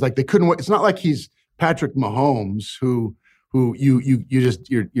sudden it was like they couldn't win. It's not like he's Patrick Mahomes who you just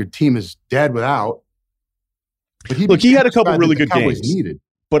your team is dead without. But he had a couple really good games. Needed.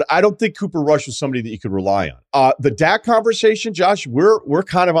 But I don't think Cooper Rush was somebody that you could rely on. The Dak conversation, Josh, we're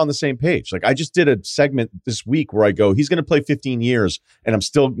kind of on the same page. Like, I just did a segment this week where I go, he's going to play 15 years, and I'm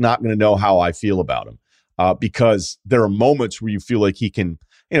still not going to know how I feel about him. Because there are moments where you feel like he can,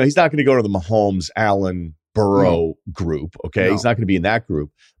 he's not going to go to the Mahomes, Allen, Burrow group. Okay. No. He's not going to be in that group,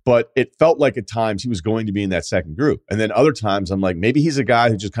 but it felt like at times he was going to be in that second group. And then other times I'm like, maybe he's a guy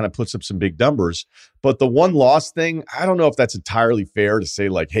who just kind of puts up some big numbers, but the one loss thing, I don't know if that's entirely fair to say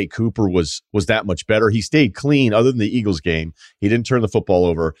like, hey, Cooper was that much better. He stayed clean other than the Eagles game. He didn't turn the football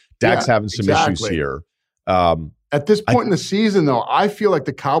over. Dak's having some issues here. At this point in the season though, I feel like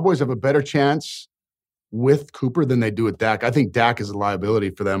the Cowboys have a better chance with Cooper than they do with Dak. I think Dak is a liability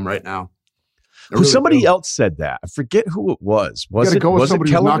for them right now. Somebody else said that. I forget who it was. You got to go with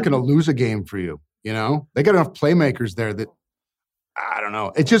somebody who's not going to lose a game for you. They got enough playmakers there that I don't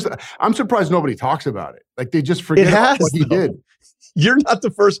know. It's just I'm surprised nobody talks about it. Like they just forget what he did. You're not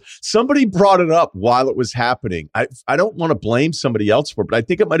the first. Somebody brought it up while it was happening. I don't want to blame somebody else for it, but I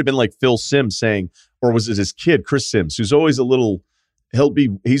think it might have been like Phil Simms saying, or was it his kid, Chris Simms, who's always a little.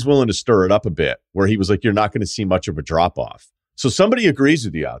 He's willing to stir it up a bit, where he was like, you're not going to see much of a drop off. So somebody agrees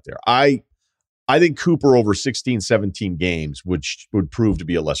with you out there. I think Cooper over 16, 17 games would prove to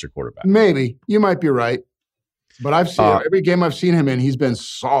be a lesser quarterback. Maybe. You might be right. But I've seen every game I've seen him in, he's been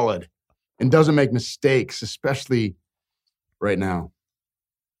solid and doesn't make mistakes, especially right now.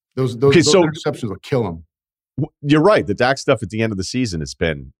 Those interceptions will kill him. You're right. The Dak stuff at the end of the season has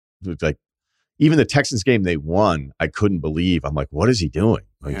been like, even the Texans game they won, I couldn't believe. I'm like, what is he doing?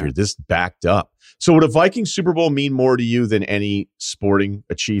 Like, you're this backed up. So would a Vikings Super Bowl mean more to you than any sporting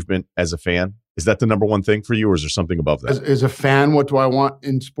achievement as a fan? Is that the number one thing for you, or is there something above that? As a fan, what do I want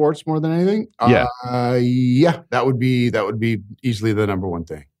in sports more than anything? Yeah, that would be easily the number one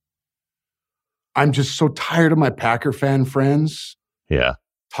thing. I'm just so tired of my Packer fan friends. Yeah.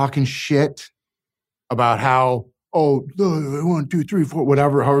 Talking shit about how, oh, 1, 2, 3, 4,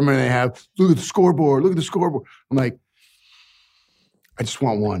 whatever, however many they have. Look at the scoreboard. I'm like, I just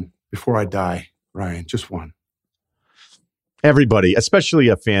want one before I die, Ryan. Just one. Everybody, especially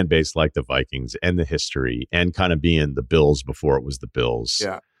a fan base like the Vikings and the history and kind of being the Bills before it was the Bills.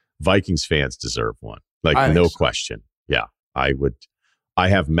 Yeah. Vikings fans deserve one. Like, no question. Yeah. I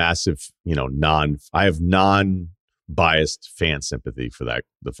have massive, I have non-biased fan sympathy for the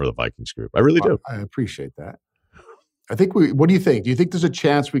Vikings group. I really do. I appreciate that. I think what do you think? Do you think there's a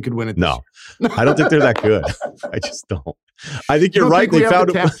chance we could win it? No, I don't think they're that good. I just don't. I think you're right. They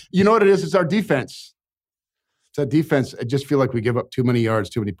found it. You know what it is? It's our defense. It's our defense. I just feel like we give up too many yards,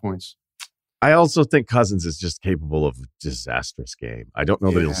 too many points. I also think Cousins is just capable of a disastrous game. I don't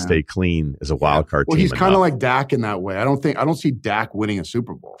know that he'll stay clean as a wild card team. Well, he's kind of like Dak in that way. I don't see Dak winning a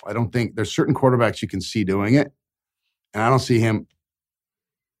Super Bowl. I don't think there's certain quarterbacks you can see doing it. And I don't see him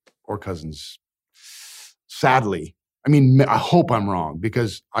or Cousins. Sadly. I mean, I hope I'm wrong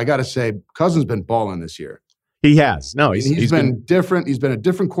because I got to say Cousins been balling this year. He has. No, he's been different. He's been a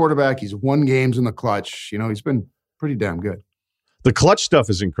different quarterback. He's won games in the clutch. He's been pretty damn good. The clutch stuff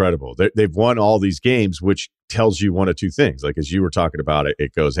is incredible. They've won all these games, which tells you one of two things. Like, as you were talking about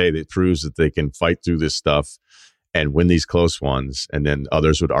it goes, hey, it proves that they can fight through this stuff and win these close ones. And then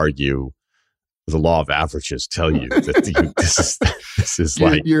others would argue the law of averages tell you that this is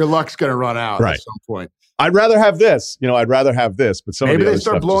like your luck's going to run out at some point. I'd rather have this. But maybe they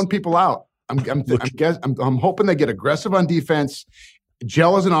start blowing people out. I'm hoping they get aggressive on defense,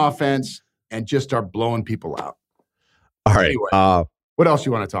 gel as an offense, and just start blowing people out. All right. Anyway, what else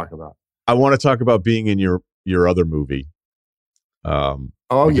you want to talk about? I want to talk about being in your other movie. Yeah.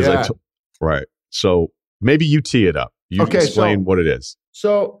 Right. So maybe you tee it up. You explain what it is.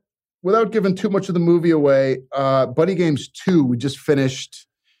 So without giving too much of the movie away, Buddy Games 2, we just finished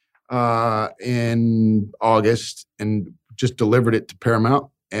in August and just delivered it to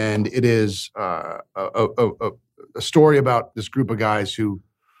Paramount. And it is a story about this group of guys who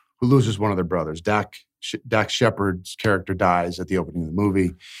loses one of their brothers. Dak Shepard's character dies at the opening of the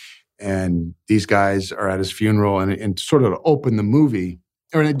movie. And these guys are at his funeral. And sort of to open the movie,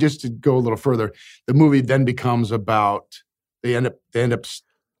 or just to go a little further, the movie then becomes about they end up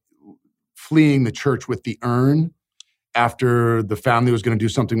fleeing the church with the urn after the family was going to do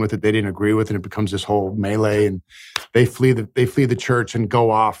something with it they didn't agree with, and it becomes this whole melee, and they flee the church and go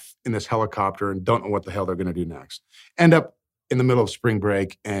off in this helicopter and don't know what the hell they're going to do next. End up in the middle of spring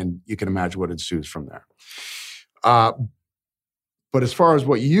break, and you can imagine what ensues from there. But as far as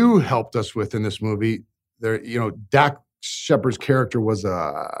what you helped us with in this movie, Dak Shepard's character was an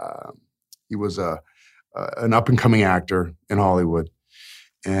up and coming actor in Hollywood,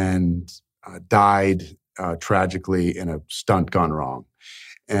 and died tragically in a stunt gone wrong.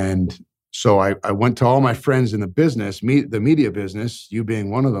 And so I went to all my friends in the business, the media business, you being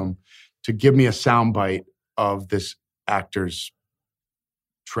one of them, to give me a soundbite of this actor's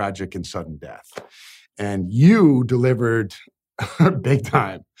tragic and sudden death. And you delivered big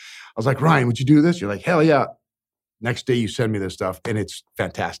time. I was like, Ryan, would you do this? You're like, hell yeah. Next day you send me this stuff, and it's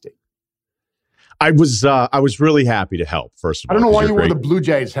fantastic. I was really happy to help, first of all. I don't know why you wore the Blue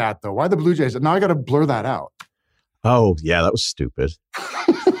Jays hat, though. Why the Blue Jays? Now I got to blur that out. Oh, yeah, that was stupid.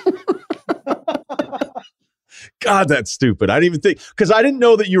 God, that's stupid. I didn't even think, because I didn't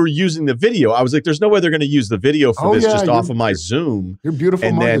know that you were using the video. I was like, there's no way they're going to use the video for this just off of my Zoom. Your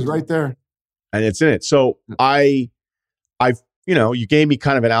beautiful mug is right there. And it's in it. So you gave me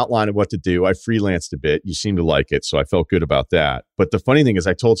kind of an outline of what to do. I freelanced a bit. You seemed to like it, so I felt good about that. But the funny thing is,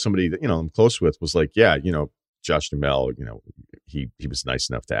 I told somebody that I'm close with, was like, yeah, Josh Duhamel, he was nice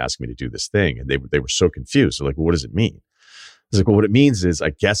enough to ask me to do this thing, and they were so confused. They're like, well, what does it mean? I was like, well, what it means is,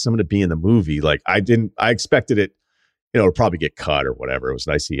 I guess I'm going to be in the movie. Like, I expected it, it'll probably get cut or whatever. It was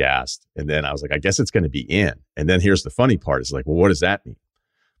nice he asked, and then I was like, I guess it's going to be in. And then here's the funny part: is like, well, what does that mean?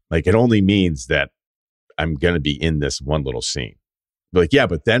 Like, it only means that I'm going to be in this one little scene. Like, yeah,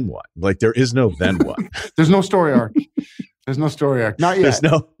 but then what? Like, there is no then what. There's no story arc. There's no story arc. Not yet.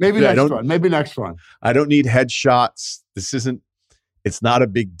 Maybe next one. I don't need headshots. It's not a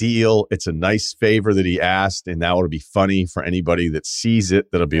big deal. It's a nice favor that he asked, and now it'll be funny for anybody that sees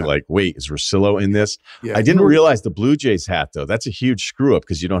it. That'll be like, wait, is Russillo in this? Yeah, I didn't realize the Blue Jays hat, though. That's a huge screw up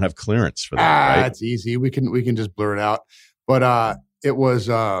because you don't have clearance for that, right? That's easy. We can just blur it out. But it was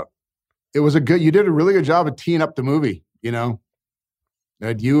a good. You did a really good job of teeing up the movie. I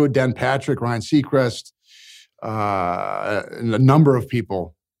had you, Dan Patrick, Ryan Seacrest, and a number of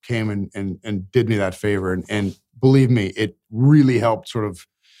people came and did me that favor. And believe me, it really helped sort of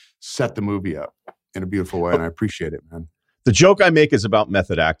set the movie up in a beautiful way. And I appreciate it, man. The joke I make is about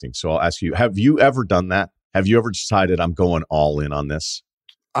method acting. So I'll ask you, have you ever done that? Have you ever decided I'm going all in on this?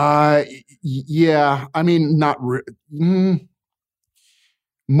 Yeah. I mean,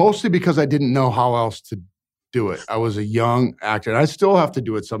 mostly because I didn't know how else to do it. I was a young actor, and I still have to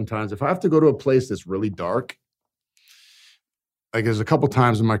do it sometimes. If I have to go to a place that's really dark, like there's a couple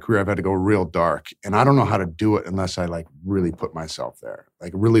times in my career I've had to go real dark, and I don't know how to do it unless I like really put myself there,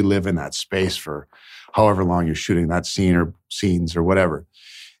 like really live in that space for however long you're shooting that scene or scenes or whatever.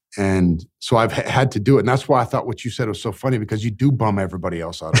 And so I've had to do it. And that's why I thought what you said was so funny, because you do bum everybody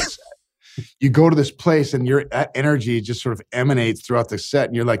else out on set. You go to this place and that energy just sort of emanates throughout the set,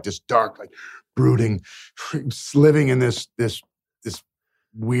 and you're like this dark, like brooding, living in this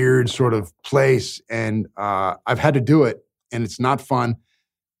weird sort of place. And I've had to do it. And it's not fun,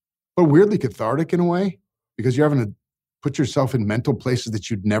 but weirdly cathartic in a way, because you're having to put yourself in mental places that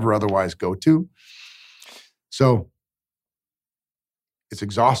you'd never otherwise go to. So it's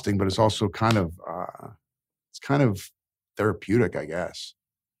exhausting, but it's also kind of therapeutic, I guess,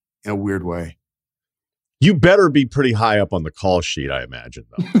 in a weird way. You better be pretty high up on the call sheet, I imagine,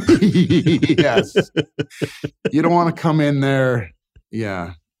 though. Yes. You don't want to come in there.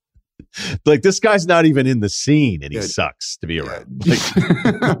 Yeah. Like, this guy's not even in the scene and he sucks to be around.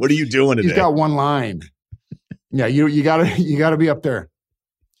 Like, what are you doing today? He's got one line. Yeah, you gotta be up there.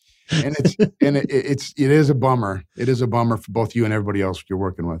 And it is a bummer. It is a bummer for both you and everybody else you're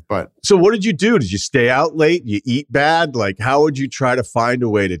working with. But so what did you do? Did you stay out late? You eat bad? Like, how would you try to find a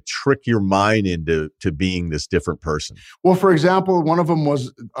way to trick your mind into being this different person? Well, for example, one of them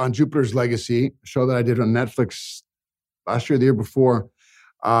was on Jupiter's Legacy, a show that I did on Netflix last year, the year before.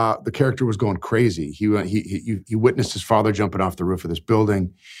 The character was going crazy. He witnessed his father jumping off the roof of this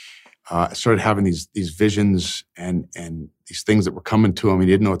building. Started having these visions and these things that were coming to him. He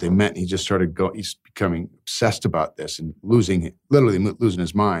didn't know what they meant. He just started he's becoming obsessed about this and literally losing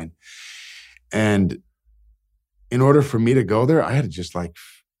his mind. And in order for me to go there, I had to just like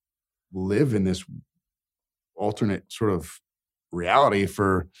live in this alternate sort of reality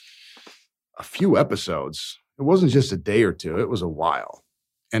for a few episodes. It wasn't just a day or two. It was a while.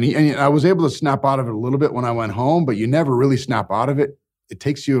 And I was able to snap out of it a little bit when I went home, but you never really snap out of it. It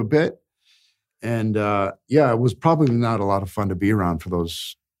takes you a bit. And it was probably not a lot of fun to be around for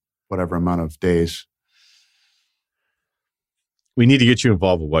those whatever amount of days. We need to get you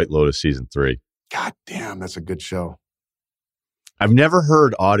involved with White Lotus season 3. God damn, that's a good show. I've never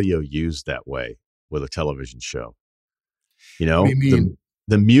heard audio used that way with a television show. You know,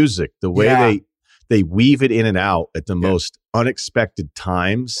 the music, the way they weave it in and out at the most unexpected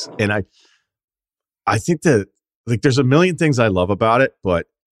times. And I think that, like, there's a million things I love about it, but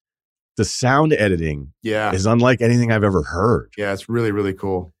the sound editing is unlike anything I've ever heard. Yeah, it's really, really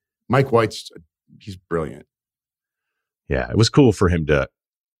cool. Mike White's, he's brilliant. Yeah, it was cool for him to,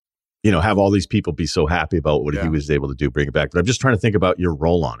 have all these people be so happy about what he was able to do, bring it back. But I'm just trying to think about your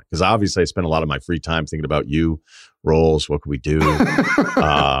role on it, because obviously I spend a lot of my free time thinking about you, roles, what can we do?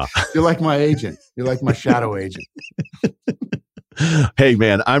 You're like my agent. You're like my shadow agent. Hey,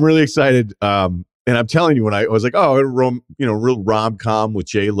 man, I'm really excited. And I'm telling you, when I was like, real rom-com with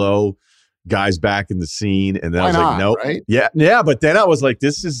J.Lo, guys back in the scene. And then I was like, nope. Right? Yeah. But then I was like,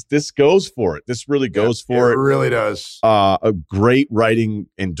 this goes for it. This really goes for it. It really does. A great writing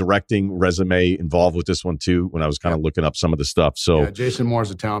and directing resume involved with this one too, when I was kind of looking up some of the stuff. So Jason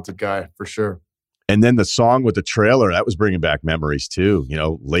Moore's a talented guy for sure. And then the song with the trailer, that was bringing back memories too.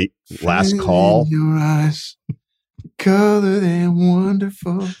 Late last call. Your eyes, color than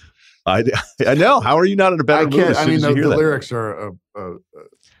wonderful. I know. How are you not in a better mood? The lyrics are a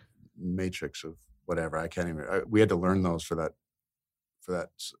matrix of whatever. I can't even. We had to learn those for that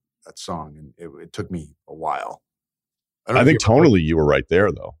song, and it took me a while. I think tonally you were right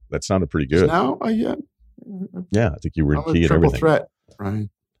there, though. That sounded pretty good. Now, yeah, I think you were in key and triple everything. Threat, right?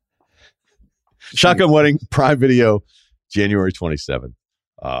 Shotgun Wedding, Prime Video, January 27th.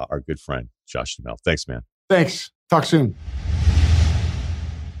 Our good friend Josh Duhamel. Thanks, man. Thanks. Talk soon.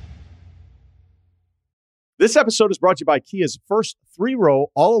 This episode is brought to you by Kia's first 3-row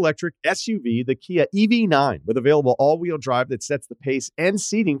all-electric SUV, the Kia EV9, with available all-wheel drive that sets the pace and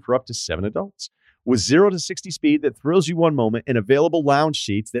seating for up to 7 adults. With 0 to 60 speed that thrills you one moment and available lounge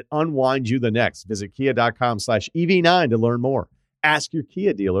seats that unwind you the next. Visit kia.com/EV9 to learn more. Ask your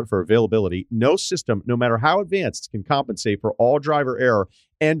Kia dealer for availability. No system, no matter how advanced, can compensate for all driver error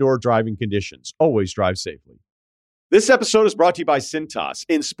and or driving conditions. Always drive safely. This episode is brought to you by Cintas.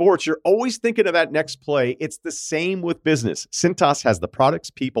 In sports, you're always thinking of that next play. It's the same with business. Cintas has the products,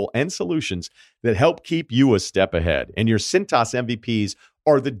 people, and solutions that help keep you a step ahead. And your Cintas MVPs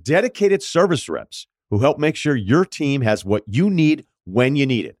are the dedicated service reps who help make sure your team has what you need when you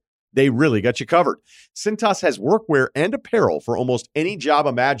need it. They really got you covered. Cintas has workwear and apparel for almost any job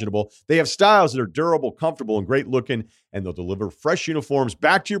imaginable. They have styles that are durable, comfortable, and great looking, and they'll deliver fresh uniforms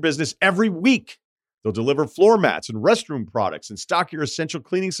back to your business every week. They'll deliver floor mats and restroom products and stock your essential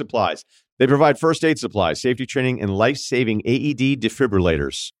cleaning supplies. They provide first aid supplies, safety training, and life-saving AED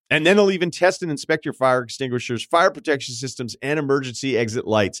defibrillators. And then they'll even test and inspect your fire extinguishers, fire protection systems, and emergency exit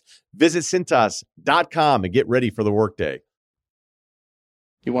lights. Visit Cintas.com and get ready for the workday.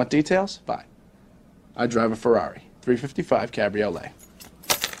 You want details? Fine. I drive a Ferrari, 355 Cabriolet.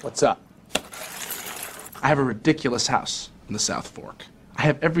 What's up? I have a ridiculous house in the South Fork. I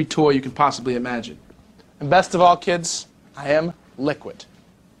have every toy you can possibly imagine. And best of all, kids, I am liquid.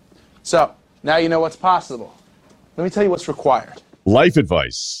 So, now you know what's possible. Let me tell you what's required. Life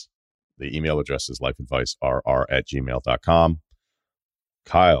advice. The email address is lifeadvicerr@gmail.com.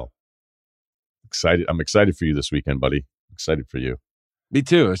 Kyle, I'm excited for you this weekend, buddy. Excited for you. Me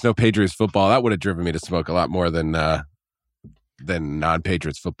too. There's no Patriots football. That would have driven me to smoke a lot more than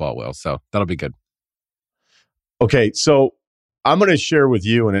non-Patriots football will. So that'll be good. Okay, so I'm going to share with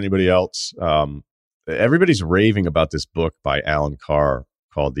you and anybody else. Everybody's raving about this book by Alan Carr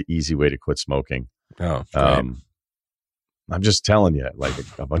called The Easy Way to Quit Smoking. Oh, I'm just telling you, like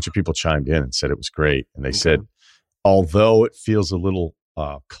a bunch of people chimed in and said it was great. And they said, although it feels a little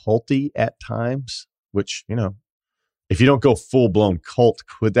culty at times, which, you know, if you don't go full blown cult,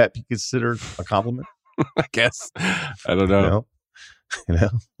 could that be considered a compliment? I guess. I don't know. You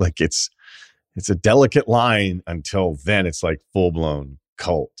know, like it's a delicate line until then it's like full blown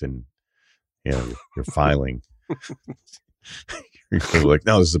cult, and you know you're filing. You're like,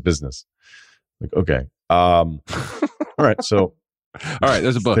 no, this is a business. Like, okay, all right. So, all right,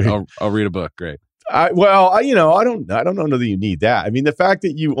 there's a book. I'll read a book. Great. I don't know that you need that. I mean, the fact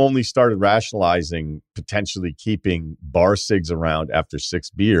that you only started rationalizing potentially keeping bar cigs around after 6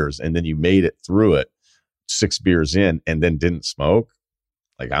 beers, and then you made it through it 6 beers in, and then didn't smoke.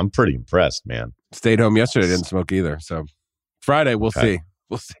 Like, I'm pretty impressed, man. Stayed home yesterday, didn't smoke either. So Friday, we'll see.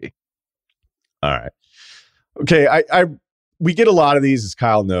 We'll see. All right. Okay. We get a lot of these, as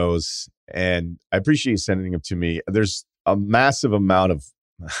Kyle knows, and I appreciate you sending them to me. There's a massive amount of,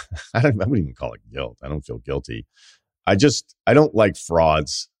 I wouldn't even call it guilt. I don't feel guilty. I don't like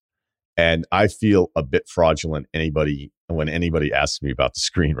frauds, and I feel a bit fraudulent when anybody asks me about the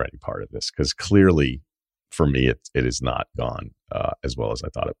screenwriting part of this, because clearly for me, it has not gone as well as I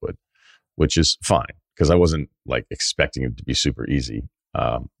thought it would, which is fine, because I wasn't like expecting it to be super easy.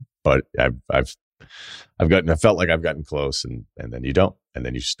 But I felt like I've gotten close, and then you don't, and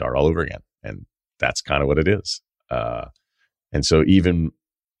then you start all over again, and that's kind of what it is. And so even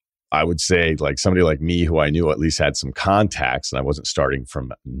I would say, like, somebody like me who I knew at least had some contacts, and I wasn't starting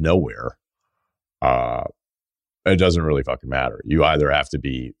from nowhere, it doesn't really fucking matter. You either have to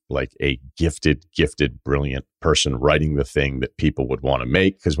be like a gifted, brilliant person writing the thing that people would want to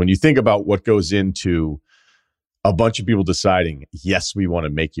make. Because when you think about what goes into a bunch of people deciding, yes, we want to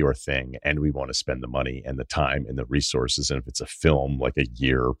make your thing, and we want to spend the money and the time and the resources. And if it's a film, like a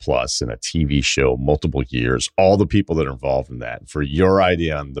year plus, and a TV show, multiple years, all the people that are involved in that, for your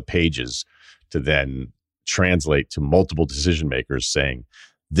idea on the pages to then translate to multiple decision makers saying,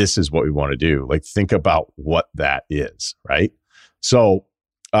 this is what we want to do. Like, think about what that is, right? So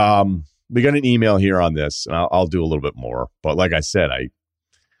we got an email here on this, and I'll do a little bit more. But like I said,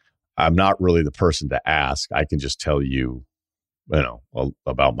 I'm not really the person to ask. I can just tell you,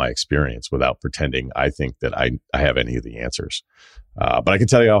 about my experience without pretending I think that I have any of the answers. But I can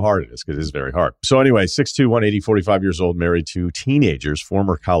tell you how hard it is, because it is very hard. So anyway, 6'2", 180, 45 years old, married to teenagers,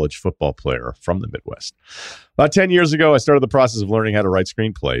 former college football player from the Midwest. About 10 years ago, I started the process of learning how to write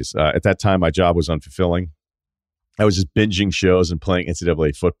screenplays. At that time, my job was unfulfilling. I was just binging shows and playing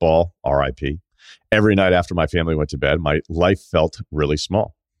NCAA football, RIP. Every night after my family went to bed, my life felt really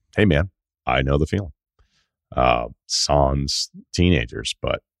small. Hey, man, I know the feeling. Sans teenagers,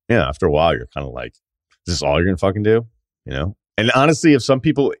 but yeah, after a while, you're kind of like, is this all you're going to fucking do? You know? And honestly, if some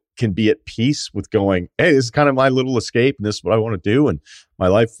people can be at peace with going, hey, this is kind of my little escape, and this is what I want to do, and my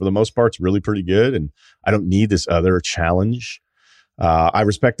life for the most part is really pretty good, and I don't need this other challenge, I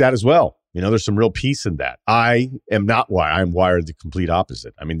respect that as well. You know, there's some real peace in that. I am not wired. I'm wired the complete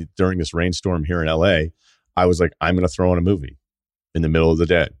opposite. I mean, during this rainstorm here in LA, I was like, I'm going to throw on a movie in the middle of the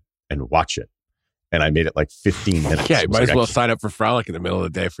day and watch it. And I made it like 15 minutes. Yeah, you might as well sign up for Frolic in the middle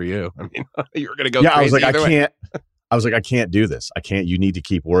of the day for you. I mean, you were going to go crazy. I was like, I can't. I was like, I can't do this. You need to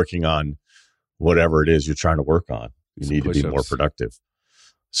keep working on whatever it is you're trying to work on. You need to be more productive.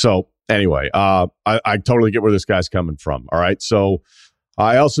 So anyway, I totally get where this guy's coming from. All right. So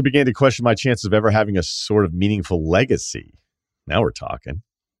I also began to question my chances of ever having a sort of meaningful legacy. Now we're talking.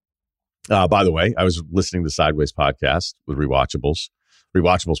 By the way, I was listening to the Sideways podcast with Rewatchables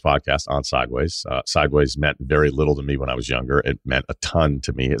podcast on Sideways. Sideways meant very little to me when I was younger. It meant a ton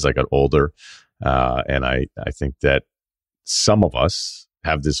to me as I got older. And I think that some of us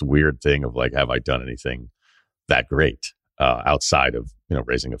have this weird thing of like, have I done anything that great outside of,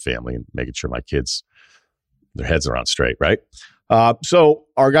 raising a family and making sure my kids, their heads are on straight, right? So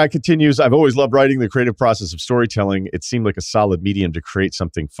our guy continues, I've always loved writing, the creative process of storytelling. It seemed like a solid medium to create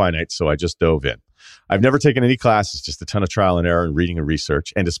something finite, so I just dove in. I've never taken any classes, just a ton of trial and error and reading and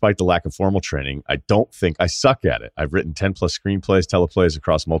research. And despite the lack of formal training, I don't think I suck at it. I've written 10 plus screenplays, teleplays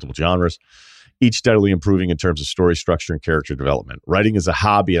across multiple genres, each steadily improving in terms of story structure and character development. Writing is a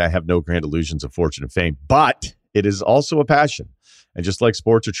hobby, and I have no grand illusions of fortune and fame, but it is also a passion. And just like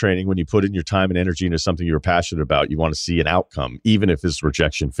sports or training, when you put in your time and energy into something you're passionate about, you want to see an outcome, even if it's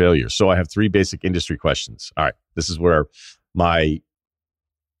rejection, failure. So I have 3 basic industry questions. All right, this is where I'm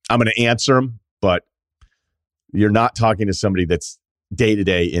going to answer them, but you're not talking to somebody that's day to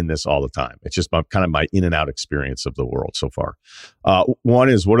day in this all the time. It's just kind of my in and out experience of the world so far. One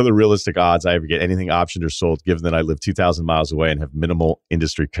is, what are the realistic odds I ever get anything optioned or sold, given that I live 2,000 miles away and have minimal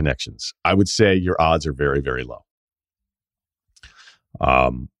industry connections? I would say your odds are very, very low.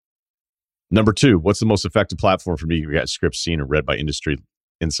 Number 2, what's the most effective platform for me to get scripts seen and read by industry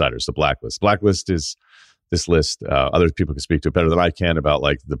insiders? The Blacklist. Blacklist is this list. Other people can speak to it better than I can about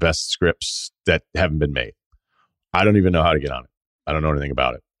like the best scripts that haven't been made. I don't even know how to get on it. I don't know anything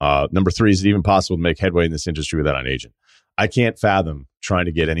about it. Number 3, is it even possible to make headway in this industry without an agent? I can't fathom trying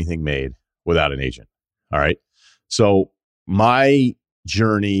to get anything made without an agent. All right. So my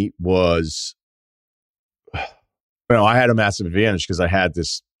journey was, I had a massive advantage because I had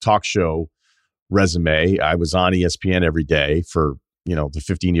this talk show resume. I was on ESPN every day for, the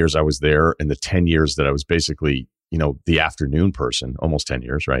 15 years I was there and the 10 years that I was basically, the afternoon person, almost 10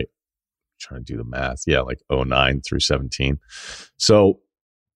 years, right? Trying to do the math. Yeah, like 09 through 17. So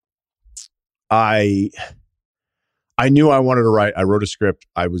I knew I wanted to write. I wrote a script.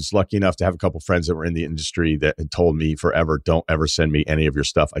 I was lucky enough to have a couple friends that were in the industry that had told me forever, don't ever send me any of your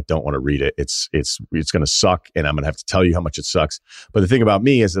stuff. I don't want to read it. It's going to suck, and I'm going to have to tell you how much it sucks. But the thing about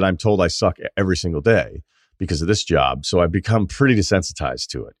me is that I'm told I suck every single day because of this job. So I've become pretty desensitized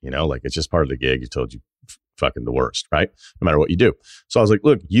to it. Like it's just part of the gig. You're told you fucking the worst, right? No matter what you do. So I was like,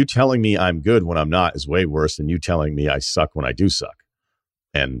 look, you telling me I'm good when I'm not is way worse than you telling me I suck when I do suck.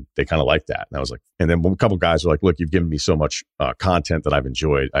 And they kind of like that. And I was like, and then a couple guys were like, look, you've given me so much content that I've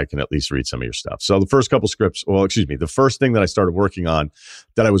enjoyed. I can at least read some of your stuff. So the first couple scripts, the first thing that I started working on,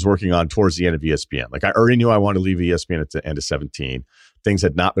 that I was working on towards the end of ESPN. Like I already knew I wanted to leave ESPN at the end of 17. Things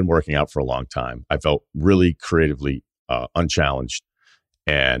had not been working out for a long time. I felt really creatively unchallenged.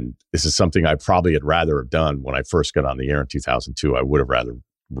 And this is something I probably had rather have done when I first got on the air in 2002. I would have rather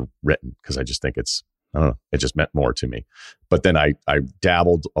written because I just think I don't know, it just meant more to me. But then I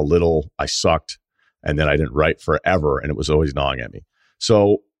dabbled a little, I sucked, and then I didn't write forever, and it was always gnawing at me.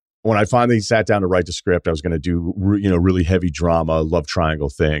 So when I finally sat down to write the script, I was going to do, really heavy drama, love triangle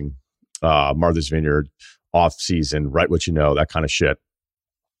thing, Martha's Vineyard, off season, write what you know, that kind of shit.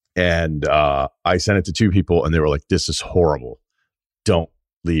 And I sent it to 2 people, and they were like, this is horrible. Don't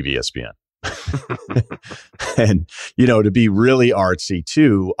leave ESPN. And, to be really artsy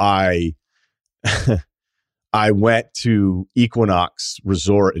too, I went to Equinox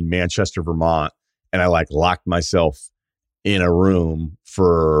Resort in Manchester, Vermont, and I locked myself in a room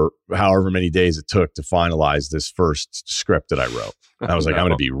for however many days it took to finalize this first script that I wrote. And I was like, I'm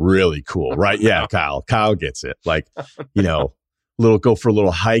going to be really cool, right? Yeah, Kyle gets it. Go for a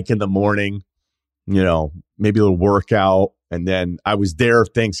little hike in the morning, maybe a little workout. And then I was there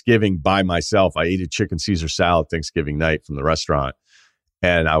Thanksgiving by myself. I ate a chicken Caesar salad Thanksgiving night from the restaurant.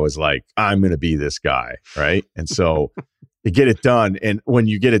 And I was like, I'm going to be this guy, right? And so you get it done. And when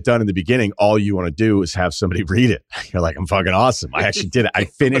you get it done in the beginning, all you want to do is have somebody read it. You're like, I'm fucking awesome. I actually did it. I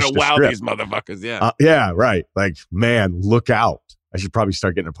finished the script. These motherfuckers, yeah. Yeah, right. Like, man, look out. I should probably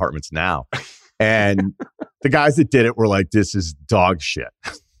start getting apartments now. And the guys that did it were like, this is dog shit.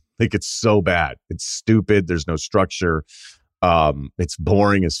 Like, it's so bad. It's stupid. There's no structure. It's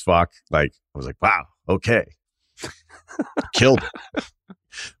boring as fuck. Like, I was like, wow, okay. Killed it.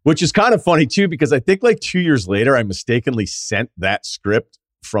 Which is kind of funny too, because I think 2 years later, I mistakenly sent that script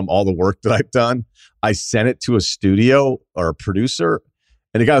from all the work that I've done. I sent it to a studio or a producer,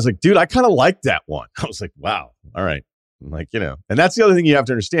 And the guy was like, dude, I kind of like that one. I was like, wow. All right. I'm like, and that's the other thing you have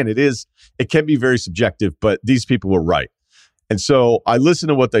to understand. It can be very subjective, but these people were right. And so I listened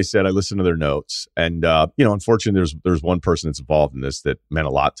to what they said. I listened to their notes. And, unfortunately, there's one person that's involved in this that meant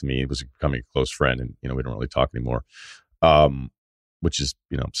a lot to me. It was becoming a close friend. And, we don't really talk anymore, which is,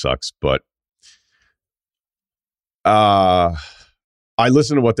 sucks. But I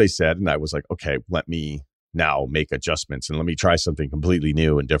listened to what they said and I was like, okay, let me now make adjustments and let me try something completely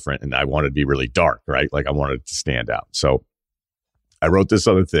new and different. And I wanted to be really dark, right? Like I wanted it to stand out. So I wrote this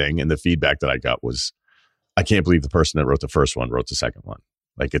other thing and the feedback that I got was, I can't believe the person that wrote the first one wrote the second one.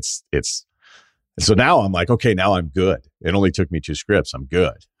 Like it's, so now I'm like, okay, now I'm good. It only took me 2 scripts. I'm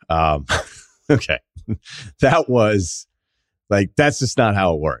good. Okay. That was like, that's just not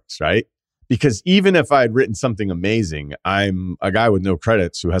how it works, right? Because even if I had written something amazing, I'm a guy with no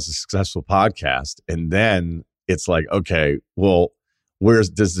credits who has a successful podcast. And then it's like, okay, well,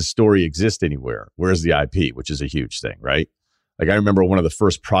 does the story exist anywhere? Where's the IP, which is a huge thing, right? Like I remember one of the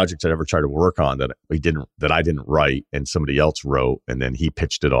first projects I'd ever tried to work on that I didn't write and somebody else wrote, and then he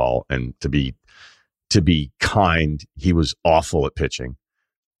pitched it all. And to be kind, he was awful at pitching.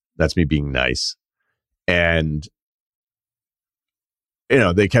 That's me being nice. And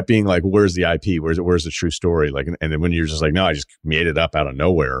they kept being like, where's the IP? Where's the true story? Like, and then when you're just like, no, I just made it up out of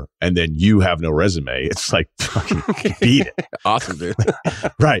nowhere. And then you have no resume. It's like, fucking beat it. Awesome, dude.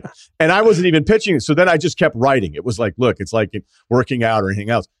 Right. And I wasn't even pitching it. So then I just kept writing. It was like, look, it's like working out or anything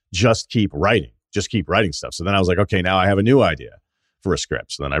else. Just keep writing. Just keep writing stuff. So then I was like, okay, now I have a new idea for a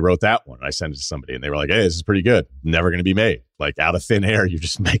script. So then I wrote that one and I sent it to somebody and they were like, hey, this is pretty good. Never going to be made. Like out of thin air, you're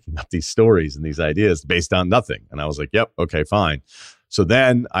just making up these stories and these ideas based on nothing. And I was like, yep, okay, fine. So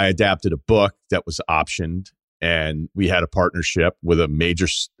then I adapted a book that was optioned and we had a partnership with a major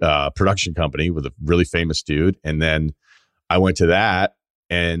production company with a really famous dude. And then I went to that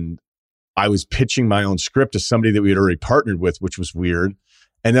and I was pitching my own script to somebody that we had already partnered with, which was weird.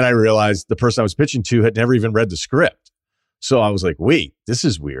 And then I realized the person I was pitching to had never even read the script. So I was like, wait, this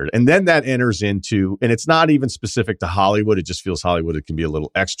is weird. And then that enters into, and it's not even specific to Hollywood. It just feels Hollywood. It can be a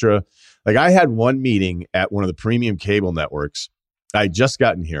little extra. Like I had one meeting at one of the premium cable networks. I had just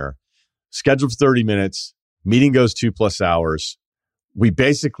gotten here, scheduled for 30 minutes. Meeting goes 2+ hours. We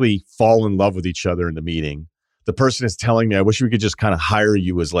basically fall in love with each other in the meeting. The person is telling me, I wish we could just kind of hire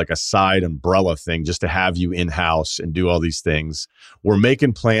you as like a side umbrella thing just to have you in-house and do all these things. We're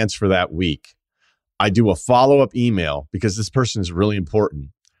making plans for that week. I do a follow-up email because this person is really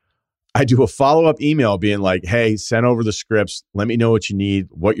important. I do a follow-up email being like, hey, send over the scripts. Let me know what you need,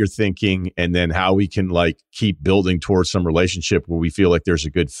 what you're thinking, and then how we can like keep building towards some relationship where we feel like there's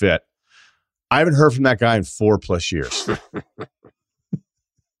a good fit. I haven't heard from that guy in 4+ years.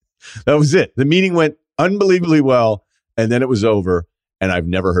 That was it. The meeting went unbelievably well, and then it was over, and I've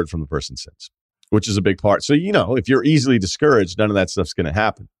never heard from the person since, which is a big part. So, if you're easily discouraged, none of that stuff's going to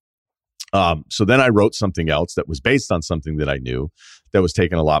happen. So then I wrote something else that was based on something that I knew that was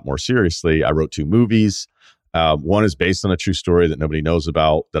taken a lot more seriously. I wrote 2 movies. One is based on a true story that nobody knows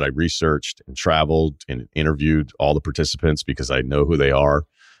about, that I researched and traveled and interviewed all the participants because I know who they are.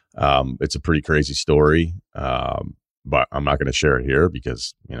 It's a pretty crazy story, but I'm not going to share it here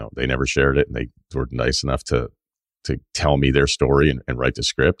because, they never shared it and they were nice enough to tell me their story and write the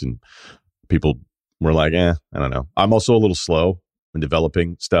script. And people were like, I don't know. I'm also a little slow in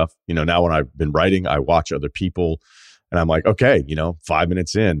developing stuff. Now when I've been writing, I watch other people and I'm like, okay, 5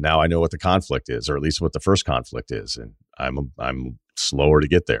 minutes in, now I know what the conflict is, or at least what the first conflict is. And I'm slower to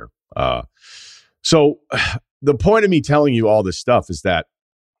get there. So the point of me telling you all this stuff is that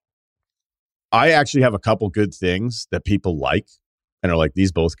I actually have a couple good things that people like and are like,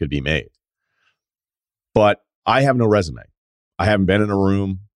 these both could be made. But I have no resume. I haven't been in a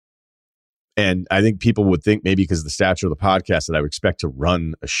room. And I think people would think maybe because of the stature of the podcast that I would expect to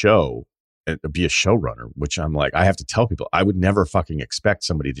run a show and be a showrunner, which I'm like, I have to tell people I would never fucking expect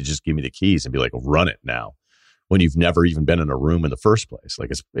somebody to just give me the keys and be like, run it now, when you've never even been in a room in the first place. Like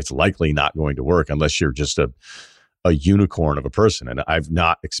it's likely not going to work unless you're just a unicorn of a person. And I've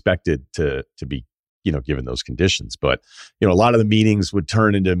not expected to be, given those conditions. But, a lot of the meetings would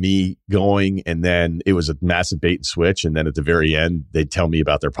turn into me going, and then it was a massive bait and switch. And then at the very end, they'd tell me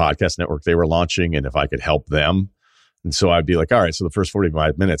about their podcast network they were launching and if I could help them. And so I'd be like, all right, so the first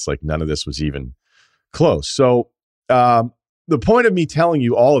 45 minutes, like none of this was even close. So the point of me telling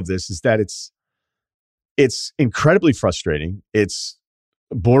you all of this is that it's incredibly frustrating. It's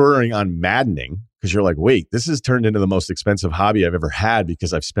bordering on maddening because you're like, wait, this has turned into the most expensive hobby I've ever had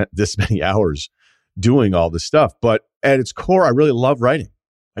because I've spent this many hours doing all this stuff. But at its core, I really love writing.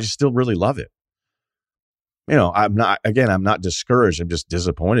 I just still really love it. I'm not discouraged. I'm just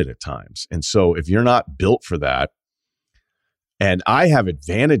disappointed at times. And so if you're not built for that, and I have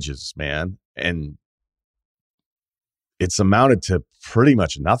advantages, man, and it's amounted to pretty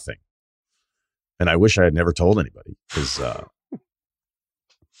much nothing. And I wish I had never told anybody, because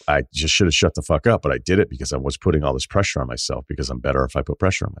I just should have shut the fuck up. But I did it because I was putting all this pressure on myself, because I'm better if I put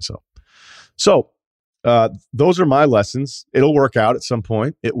pressure on myself. So those are my lessons. It'll work out at some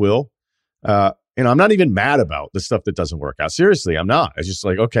point. It will. I'm not even mad about the stuff that doesn't work out. Seriously, I'm not. It's just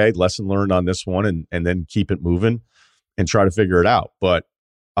like, okay, lesson learned on this one, and then keep it moving and try to figure it out. But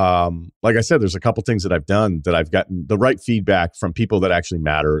like I said, there's a couple things that I've done that I've gotten the right feedback from people that actually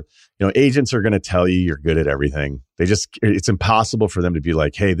matter. Agents are going to tell you you're good at everything. It's impossible for them to be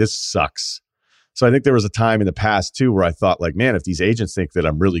like, hey, this sucks. So I think there was a time in the past too where I thought like, man, if these agents think that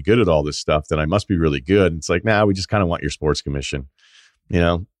I'm really good at all this stuff, then I must be really good. And it's like, nah, we just kind of want your sports commission,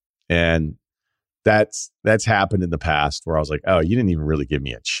 and that's happened in the past where I was like, oh, you didn't even really give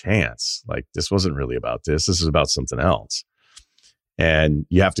me a chance. Like, this wasn't really about this. This is about something else. And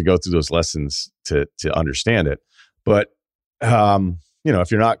you have to go through those lessons to understand it. But,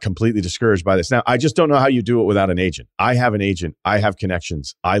 if you're not completely discouraged by this, now, I just don't know how you do it without an agent. I have an agent. I have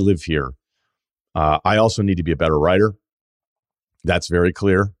connections. I live here. I also need to be a better writer. That's very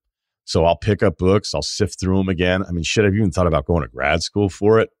clear. So I'll pick up books. I'll sift through them again. I mean, shit, I've even thought about going to grad school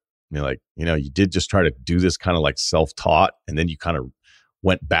for it. You did just try to do this kind of like self-taught, and then you kind of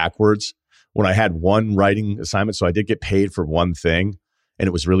went backwards. When I had one writing assignment, so I did get paid for one thing, and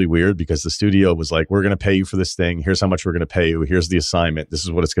it was really weird because the studio was like, we're going to pay you for this thing. Here's how much we're going to pay you. Here's the assignment. This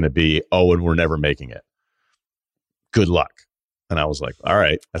is what it's going to be. Oh, and we're never making it. Good luck. And I was like, all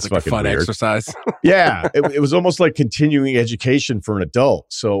right, that's like fucking a fun weird exercise. Yeah. It was almost like continuing education for an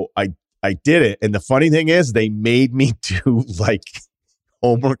adult. So I did it. And the funny thing is, they made me do like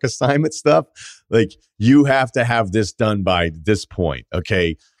homework assignment stuff. Like, you have to have this done by this point.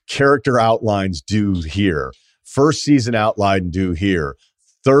 Okay. Character outlines due here. First season outline due here.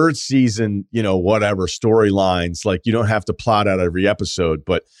 Third season, whatever storylines. Like, you don't have to plot out every episode.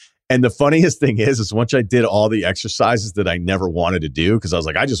 And the funniest thing is once I did all the exercises that I never wanted to do, because I was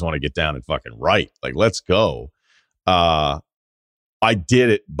like, I just want to get down and fucking write. Like, let's go. I did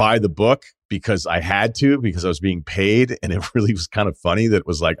it by the book because I had to, because I was being paid. And it really was kind of funny that it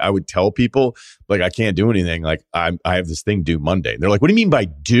was like, I would tell people like, I can't do anything. Like, I have this thing due Monday. And they're like, what do you mean by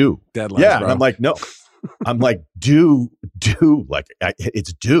due? Deadlines, yeah. bro. And I'm like, no, I'm like, due. Like,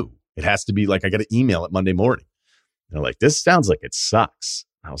 it's due. It has to be like, I got to email it Monday morning. And they're like, this sounds like it sucks.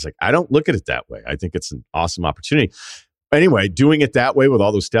 I was like, I don't look at it that way. I think it's an awesome opportunity. Anyway, doing it that way with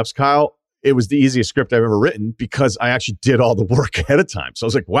all those steps, Kyle, it was the easiest script I've ever written because I actually did all the work ahead of time. So I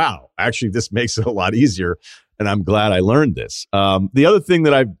was like, wow, actually, this makes it a lot easier. And I'm glad I learned this. The other thing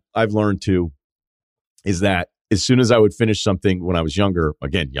that I've learned too is that as soon as I would finish something when I was younger,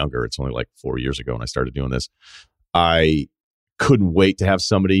 it's only like 4 years ago when I started doing this, I couldn't wait to have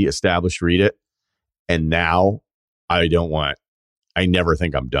somebody established read it. And now I never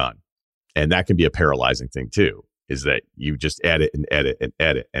think I'm done. And that can be a paralyzing thing too, is that you just edit and edit and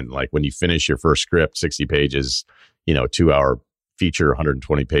edit. And like when you finish your first script, 60 pages, 2-hour feature,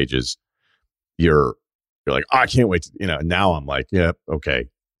 120 pages, you're like, oh, I can't wait to, now I'm like, yeah, okay,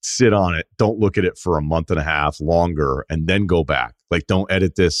 sit on it. Don't look at it for a month and a half longer and then go back. Like, don't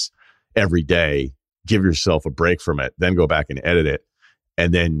edit this every day. Give yourself a break from it, then go back and edit it.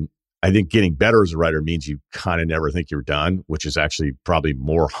 And then I think getting better as a writer means you kind of never think you're done, which is actually probably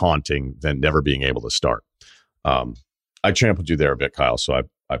more haunting than never being able to start. I trampled you there a bit, Kyle, so I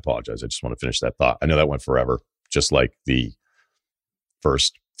apologize. I just want to finish that thought. I know that went forever, just like the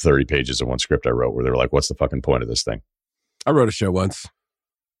first 30 pages of one script I wrote where they were like, what's the fucking point of this thing? I wrote a show once.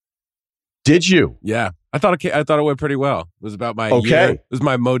 Did you? Yeah. I thought it went pretty well. It was about my year. It was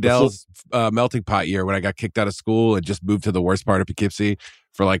my Modell's melting pot year when I got kicked out of school and just moved to the worst part of Poughkeepsie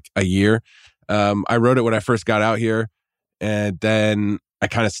for like a year. I wrote it when I first got out here, and then I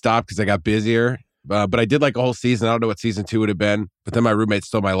kind of stopped because I got busier. But I did like a whole season. I don't know what season 2 would have been, but then my roommate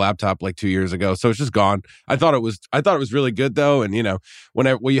stole my laptop like 2 years ago, so it's just gone. I thought it was really good though, and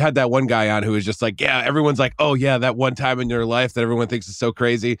when you had that one guy on who was just like, yeah, everyone's like, oh yeah, that one time in your life that everyone thinks is so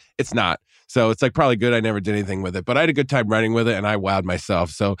crazy. It's not. So it's like probably good I never did anything with it, but I had a good time writing with it and I wowed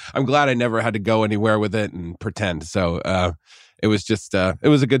myself. So I'm glad I never had to go anywhere with it and pretend. So it was just it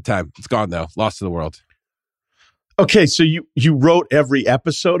was a good time. It's gone though. Lost to the world. Okay, so you wrote every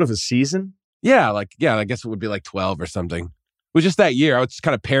episode of a season? Yeah, I guess it would be like 12 or something. It was just that year. I was just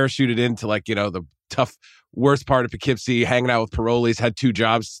kind of parachuted into like, the tough, worst part of Poughkeepsie, hanging out with parolees, had 2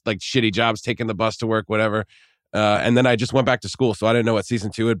 jobs, like shitty jobs, taking the bus to work, whatever. And then I just went back to school, so I didn't know what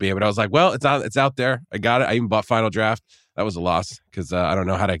season 2 would be. But I was like, well, it's out there. I got it. I even bought Final Draft. That was a loss because I don't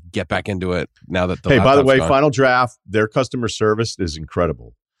know how to get back into it now that the Hey, by the way, gone. Final Draft, their customer service is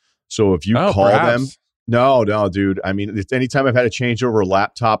incredible. So if you call perhaps. them, no, dude. I mean, anytime I've had to change over a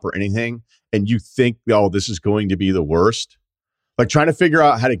laptop or anything, and you think, oh, this is going to be the worst, like trying to figure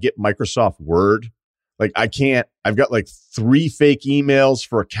out how to get Microsoft Word. Like I can't, I've got like 3 fake emails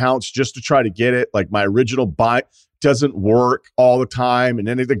for accounts just to try to get it. Like my original buy doesn't work all the time. And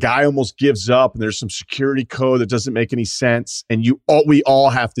then the guy almost gives up and there's some security code that doesn't make any sense. And we all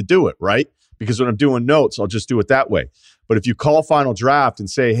have to do it, right? Because when I'm doing notes, I'll just do it that way. But if you call Final Draft and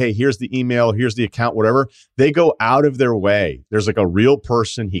say, hey, here's the email, here's the account, whatever, they go out of their way. There's like a real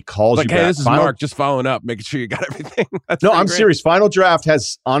person. He calls like, you hey, back. this is Mark, just following up, making sure you got everything. No, I'm serious. Final Draft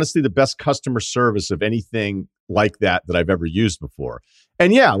has honestly the best customer service of anything like that I've ever used before.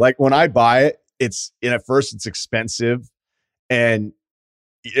 And yeah, like when I buy it, at first it's expensive. And,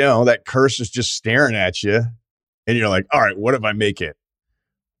 that curse is just staring at you. And you're like, all right, what if I make it?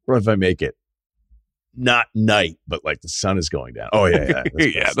 What if I make it? Not night, but like the sun is going down. Oh, yeah.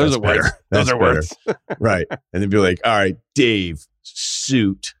 Those are words. Those are words. Right. And then be like, all right, Dave,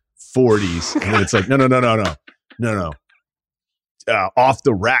 suit, 40s. And then it's like, no. Off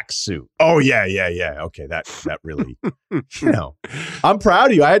the rack suit. Oh, yeah. Okay, that really, I'm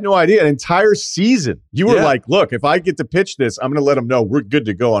proud of you. I had no idea. An entire season. You were like, look, if I get to pitch this, I'm going to let them know we're good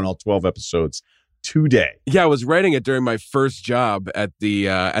to go on all 12 episodes today. Yeah, I was writing it during my first job at the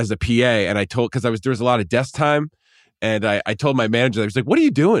as a PA, and I told because there was a lot of desk time, and I told my manager, I was like, "What are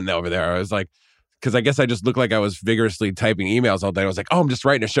you doing over there?" I was like, because I guess I just looked like I was vigorously typing emails all day. I was like, "Oh, I'm just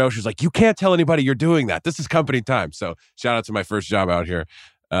writing a show." She was like, "You can't tell anybody you're doing that. This is company time." So shout out to my first job out here.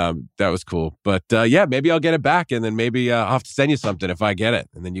 That was cool. But yeah, maybe I'll get it back, and then maybe I'll have to send you something if I get it,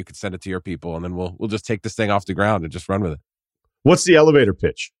 and then you can send it to your people, and then we'll just take this thing off the ground and just run with it. What's the elevator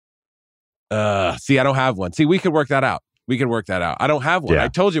pitch? See, I don't have one. See, we could work that out. I don't have one. Yeah. I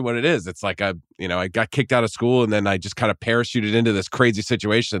told you what it is. It's like I got kicked out of school and then I just kind of parachuted into this crazy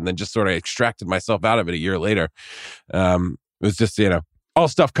situation and then just sort of extracted myself out of it a year later. It was just, all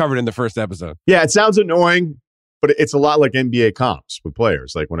stuff covered in the first episode. Yeah, it sounds annoying, but it's a lot like NBA comps with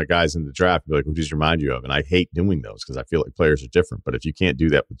players. Like when a guy's in the draft, you're like, who does he remind you of? And I hate doing those because I feel like players are different. But if you can't do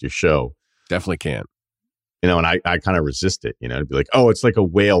that with your show. Definitely can't. And I kind of resist it, to be like, oh, it's like a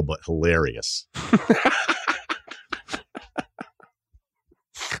whale, but hilarious.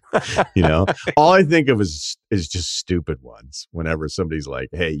 All I think of is just stupid ones whenever somebody's like,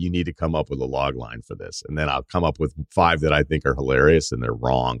 hey, you need to come up with a log line for this. And then I'll come up with 5 that I think are hilarious and they're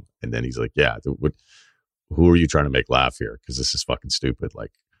wrong. And then he's like, yeah, who are you trying to make laugh here? Because this is fucking stupid.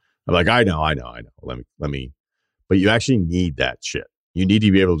 Like, I'm like, I know. Let me, but you actually need that shit. You need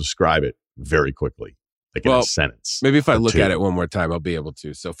to be able to describe it very quickly. Like in a sentence. Maybe if I look at it one more time, I'll be able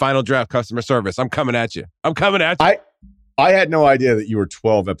to. So Final Draft customer service. I'm coming at you. I had no idea that you were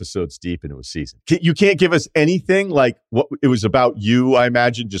 12 episodes deep into a season. You can't give us anything like what it was about you, I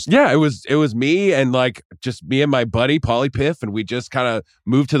imagine. It was me and like just me and my buddy, Paulie Piff. And we just kind of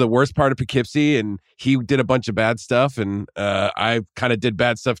moved to the worst part of Poughkeepsie and he did a bunch of bad stuff. And I kind of did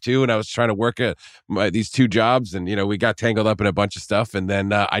bad stuff too. And I was trying to work at these 2 jobs and, we got tangled up in a bunch of stuff. And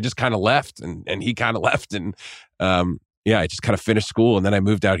then I just kind of left and he kind of left. And I just kind of finished school and then I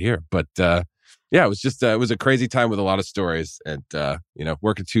moved out here. But yeah, it was just it was a crazy time with a lot of stories, and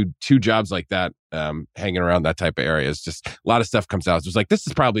working two jobs like that, hanging around that type of area is just a lot of stuff comes out. It was like, this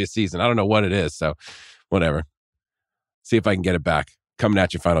is probably a season. I don't know what it is, so whatever. See if I can get it back. Coming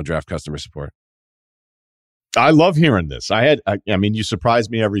at you, Final Draft customer support. I love hearing this. I mean, you surprise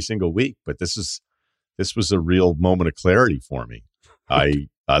me every single week, but this was a real moment of clarity for me. I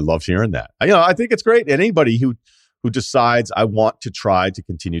love hearing that. I think it's great. Anybody who decides I want to try to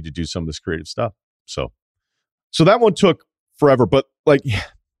continue to do some of this creative stuff. So that one took forever, but like,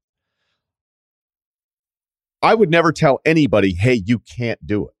 I would never tell anybody, hey, you can't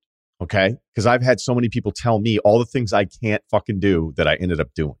do it. Okay. Because I've had so many people tell me all the things I can't fucking do that I ended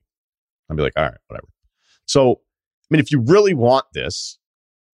up doing. I'd be like, all right, whatever. So, I mean, if you really want this,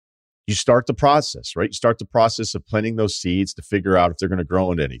 you start the process, right? You start the process of planting those seeds to figure out if they're going to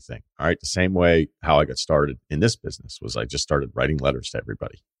grow into anything. All right. The same way how I got started in this business was I just started writing letters to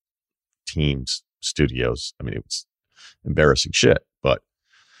everybody, teams, studios. I mean, it was embarrassing shit, but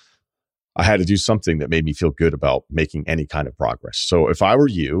I had to do something that made me feel good about making any kind of progress. So if I were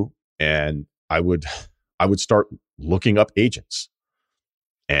you, and I would start looking up agents,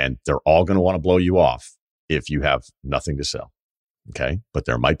 and they're all going to want to blow you off if you have nothing to sell. Okay. But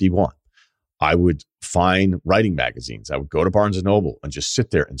there might be one. I would find writing magazines. I would go to Barnes and Noble and just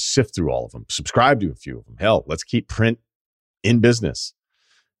sit there and sift through all of them, subscribe to a few of them. Hell, let's keep print in business.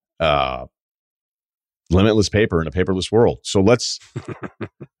 Limitless paper in a paperless world. So let's,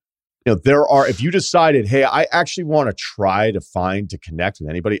 if you decided, hey, I actually want to try to connect with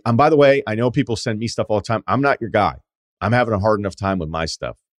anybody. And by the way, I know people send me stuff all the time. I'm not your guy. I'm having a hard enough time with my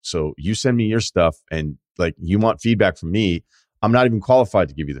stuff. So you send me your stuff and like you want feedback from me. I'm not even qualified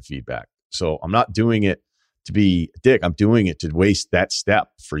to give you the feedback. So I'm not doing it to be a dick. I'm doing it to waste that step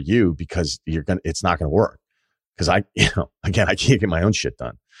for you because it's not going to work. Because I can't get my own shit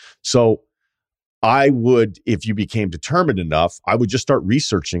done. So I would, if you became determined enough, I would just start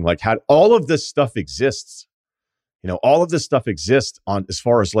researching like how all of this stuff exists. All of this stuff exists on as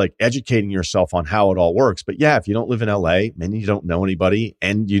far as like educating yourself on how it all works. But yeah, if you don't live in LA and you don't know anybody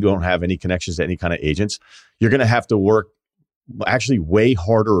and you don't have any connections to any kind of agents, you're going to have to work actually way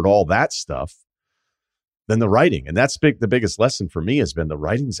harder at all that stuff than the writing. And that's the biggest lesson for me has been the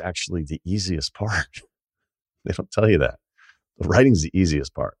writing's actually the easiest part. They don't tell you that. The writing's the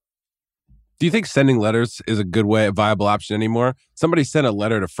easiest part. Do you think sending letters is a viable option anymore? Somebody sent a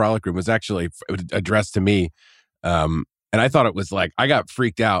letter to Frolic Room. It was actually addressed to me. And I thought it was like, I got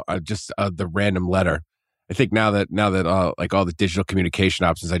freaked out just the random letter. I think now that like all the digital communication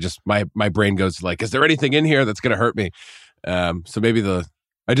options, my brain goes like, is there anything in here that's going to hurt me? So maybe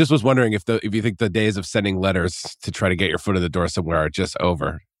I just was wondering if you think the days of sending letters to try to get your foot in the door somewhere are just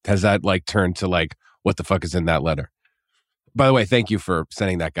over. Has that like turned to like, what the fuck is in that letter? By the way, thank you for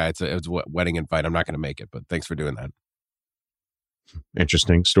sending that guy. It was a wedding invite. I'm not going to make it, but thanks for doing that.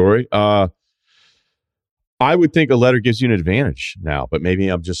 Interesting story. I would think a letter gives you an advantage now, but maybe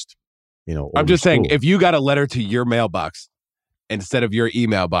I'm just, I'm just saying, if you got a letter to your mailbox instead of your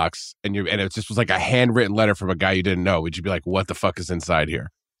email box, and it just was like a handwritten letter from a guy you didn't know, would you be like, what the fuck is inside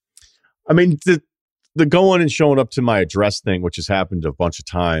here? I mean, the going and showing up to my address thing, which has happened a bunch of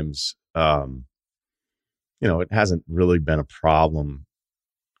times, it hasn't really been a problem.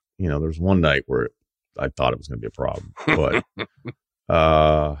 There's one night where I thought it was going to be a problem, but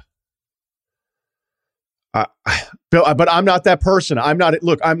but I'm not that person. I'm not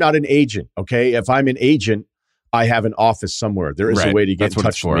an agent. Okay. If I'm an agent, I have an office somewhere. There is a way to get in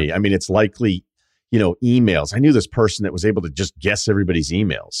touch with me. I mean, it's likely, emails. I knew this person that was able to just guess everybody's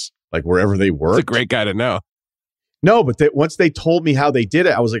emails, like wherever they work. It's a great guy to know. No, but once they told me how they did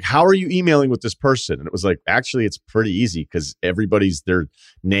it, I was like, how are you emailing with this person? And it was like, actually, it's pretty easy because everybody's their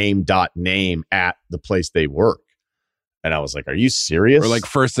name at the place they work. And I was like, are you serious? Or like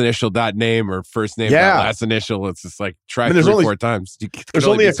first initial .name or first name last initial. It's just like try 4 times. There's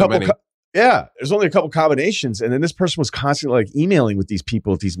only a couple. There's only a couple combinations. And then this person was constantly like emailing with these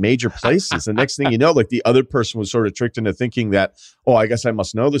people at these major places. The next thing you know, like the other person was sort of tricked into thinking that, oh, I guess I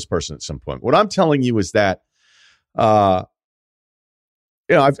must know this person at some point. What I'm telling you is that, I've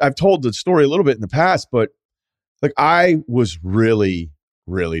told the story a little bit in the past, but like I was really,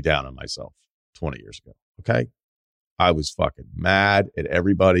 really down on myself 20 years ago. Okay. I was fucking mad at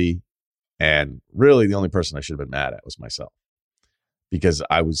everybody. And really the only person I should have been mad at was myself because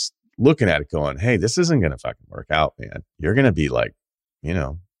I was looking at it going, hey, this isn't going to fucking work out, man. You're going to be like,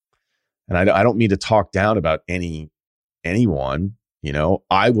 and I don't mean to talk down about anyone.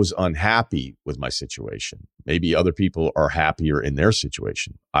 I was unhappy with my situation. Maybe other people are happier in their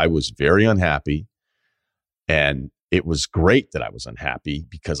situation. I was very unhappy. And it was great that I was unhappy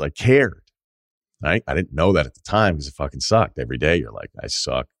because I cared. Right? I didn't know that at the time because it fucking sucked. Every day you're like, I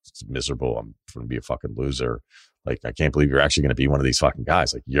suck. It's miserable. I'm going to be a fucking loser. Like, I can't believe you're actually going to be one of these fucking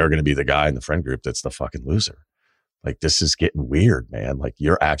guys. Like, you're going to be the guy in the friend group that's the fucking loser. Like, this is getting weird, man. Like,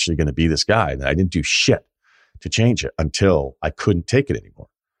 you're actually going to be this guy. And I didn't do shit to change it until I couldn't take it anymore.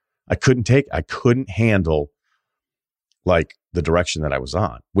 I couldn't handle like the direction that I was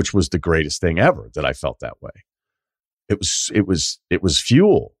on, which was the greatest thing ever that I felt that way. It was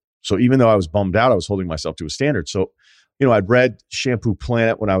fuel. So even though I was bummed out, I was holding myself to a standard. So, I'd read Shampoo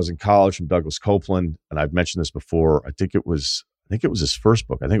Planet when I was in college from Douglas Copeland. And I've mentioned this before. I think it was his first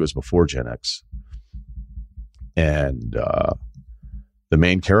book. I think it was before Gen X. And, the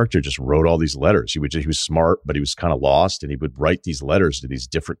main character just wrote all these letters. He was smart, but he was kind of lost. And he would write these letters to these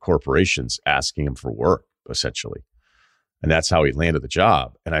different corporations asking him for work, essentially. And that's how he landed the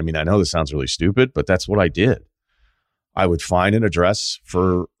job. And I mean, I know this sounds really stupid, but that's what I did. I would find an address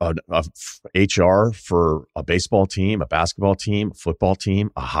for a HR for a baseball team, a basketball team, a football team,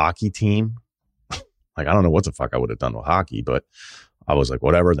 a hockey team. Like, I don't know what the fuck I would have done with hockey, but I was like,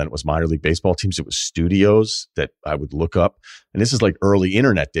 whatever. Then it was minor league baseball teams. It was studios that I would look up. And this is like early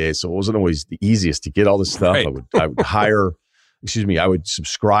internet days. So it wasn't always the easiest to get all this stuff. Right. I would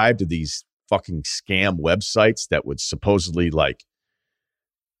subscribe to these fucking scam websites that would supposedly like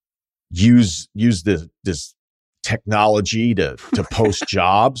use this technology to post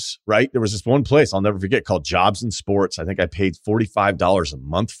jobs, right? There was this one place I'll never forget called Jobs in Sports. I think I paid $45 a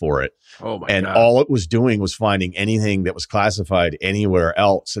month for it. Oh my and God. all it was doing was finding anything that was classified anywhere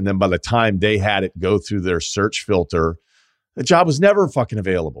else. And then by the time they had it go through their search filter, the job was never fucking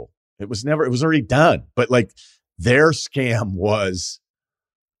available. It was already done. But like their scam was,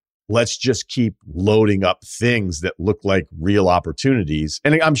 let's just keep loading up things that look like real opportunities.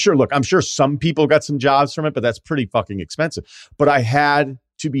 And I'm sure some people got some jobs from it, but that's pretty fucking expensive. But I had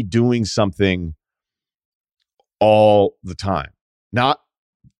to be doing something all the time, not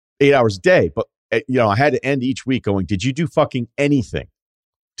 8 hours a day, but I had to end each week going, did you do fucking anything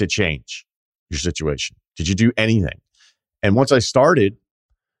to change your situation? Did you do anything? And once I started,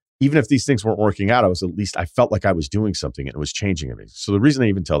 even if these things weren't working out, I felt like I was doing something and it was changing everything. So the reason I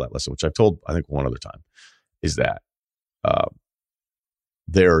even tell that lesson, which I've told, I think one other time, is that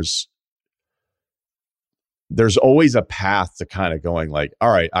there's always a path to kind of going like, all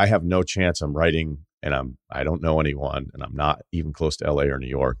right, I have no chance. I'm writing and I don't know anyone and I'm not even close to LA or New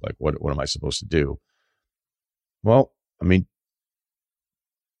York. Like what am I supposed to do? Well, I mean,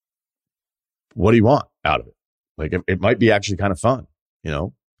 what do you want out of it? Like it might be actually kind of fun,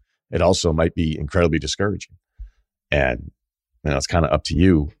 It also might be incredibly discouraging. And it's kind of up to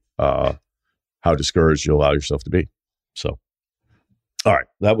you how discouraged you allow yourself to be. So, all right,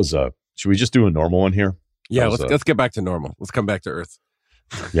 that was should we just do a normal one here? Yeah, let's get back to normal. Let's come back to earth.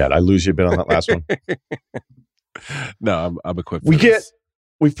 Yeah, did I lose you a bit on that last one? No, I'm equipped.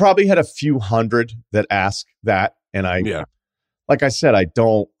 We've probably had a few hundred that ask that. And like I said, I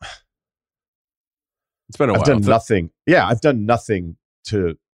don't. It's been a while. I've done nothing. Yeah, I've done nothing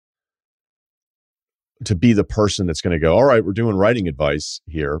to be the person that's going to go, all right, we're doing writing advice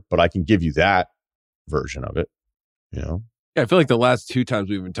here, but I can give you that version of it, Yeah, I feel like the last two times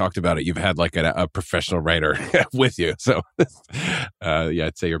we've even talked about it, you've had like a professional writer with you. So,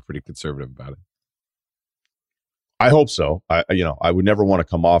 I'd say you're pretty conservative about it. I hope so. I would never want to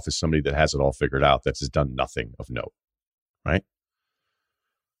come off as somebody that has it all figured out, that's just done nothing of note, right?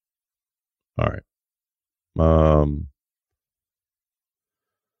 All right.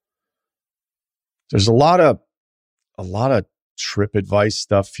 There's a lot of trip advice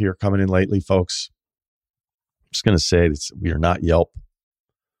stuff here coming in lately, folks. I'm just going to say that we are not Yelp.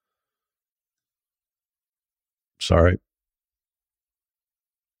 Sorry.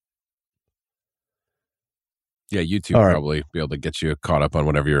 Yeah, YouTube will probably be able to get you caught up on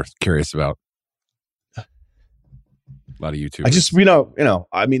whatever you're curious about. A lot of YouTube. I just,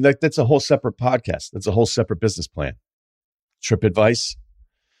 I mean, that's a whole separate podcast. That's a whole separate business plan. Trip advice.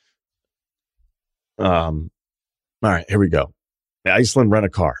 All right, here we go. Iceland, rent a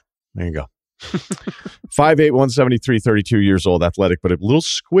car. There you go. 5'8", 173, 32 years old, athletic, but a little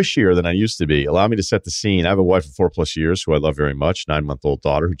squishier than I used to be. Allow me to set the scene. I have a wife of 4+ years who I love very much. 9-month-old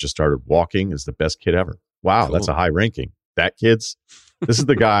daughter who just started walking, is the best kid ever. Wow, cool. That's a high ranking. This is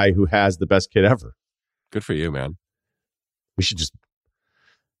the guy who has the best kid ever. Good for you, man. We should just,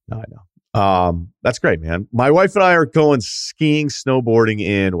 no, I know. That's great, man. My wife and I are going skiing, snowboarding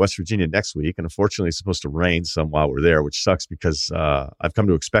in West Virginia next week. And unfortunately, it's supposed to rain some while we're there, which sucks because I've come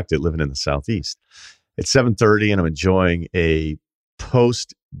to expect it living in the Southeast. It's 7:30 and I'm enjoying a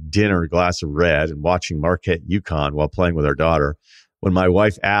post-dinner glass of red and watching Marquette UConn while playing with our daughter. When my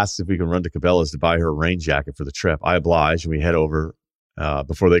wife asks if we can run to Cabela's to buy her a rain jacket for the trip, I oblige and we head over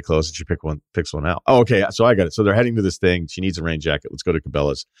before they close and she picks one out. Oh, okay. So I got it. So they're heading to this thing. She needs a rain jacket. Let's go to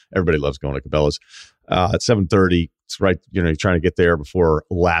Cabela's. Everybody loves going to Cabela's. At 7:30, it's right. You're trying to get there before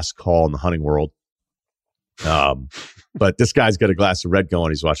last call in the hunting world. But this guy's got a glass of red going.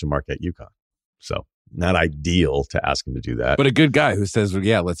 He's watching Marquette UConn. So not ideal to ask him to do that. But a good guy who says, well,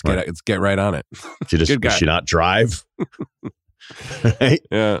 yeah, let's get right on it. Does she not drive? Right?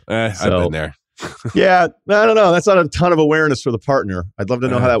 Yeah. I've been there. Yeah, I don't know. That's not a ton of awareness for the partner. I'd love to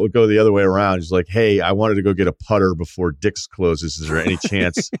know how that would go the other way around. He's like, hey, I wanted to go get a putter before Dick's closes. Is there any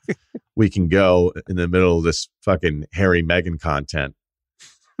chance we can go in the middle of this fucking Harry Meghan content?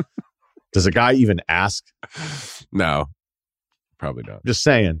 Does a guy even ask? No, probably not. Just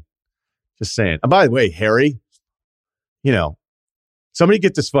saying. And by the way, Harry, somebody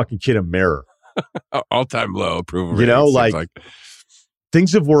get this fucking kid a mirror. All-time low approval. Like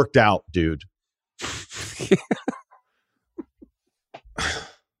things have worked out, dude.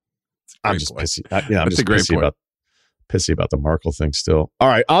 I'm just pissy. I'm just pissy about the Markle thing still. All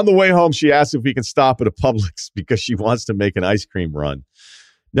right. On the way home, she asked if we can stop at a Publix because she wants to make an ice cream run.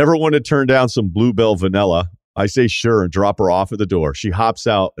 Never wanted to turn down some Bluebell vanilla. I say sure and drop her off at the door. She hops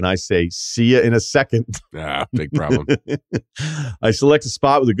out and I say, see ya in a second. Big problem. I select a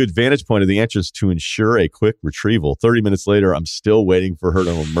spot with a good vantage point of the entrance to ensure a quick retrieval. 30 minutes later, I'm still waiting for her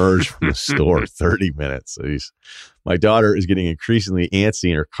to emerge from the store. 30 minutes. My daughter is getting increasingly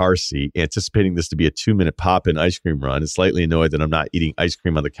antsy in her car seat, anticipating this to be a 2-minute pop-in ice cream run, and slightly annoyed that I'm not eating ice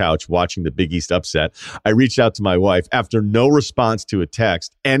cream on the couch watching the Big East upset. I reached out to my wife. After no response to a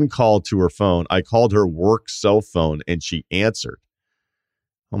text and called to her phone, I called her work cell phone, and she answered.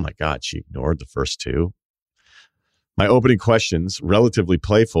 Oh my God, she ignored the first two. My opening questions, relatively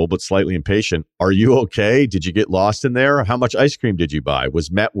playful but slightly impatient. Are you okay? Did you get lost in there? How much ice cream did you buy?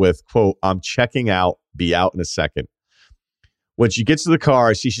 Was met with, quote, I'm checking out. Be out in a second. When she gets to the car,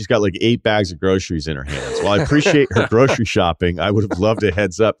 I see she's got like 8 bags of groceries in her hands. While I appreciate her grocery shopping, I would have loved a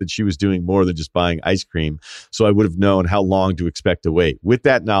heads up that she was doing more than just buying ice cream, so I would have known how long to expect to wait. With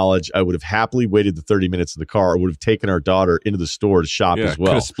that knowledge, I would have happily waited the 30 minutes in the car, or would have taken our daughter into the store to shop as well.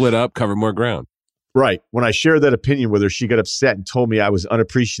 Could have split up, cover more ground. Right. When I shared that opinion with her, she got upset and told me I was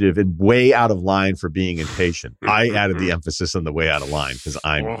unappreciative and way out of line for being impatient. I added the emphasis on the way out of line because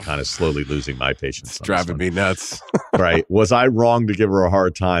I'm kind of slowly losing my patience. It's driving me nuts. Right. Was I wrong to give her a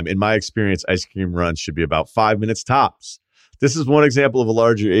hard time? In my experience, ice cream runs should be about 5 minutes tops. This is one example of a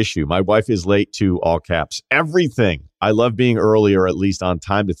larger issue. My wife is late to, all caps, everything. I love being early or at least on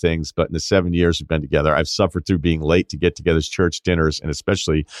time to things, but in the 7 years we've been together, I've suffered through being late to get-togethers, church dinners, and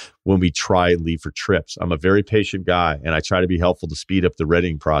especially when we try and leave for trips. I'm a very patient guy, and I try to be helpful to speed up the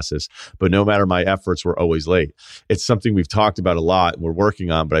readying process, but no matter my efforts, we're always late. It's something we've talked about a lot and we're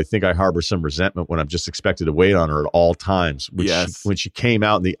working on, but I think I harbor some resentment when I'm just expected to wait on her at all times. When she came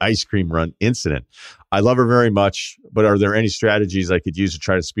out in the ice cream run incident. I love her very much, but are there any strategies I could use to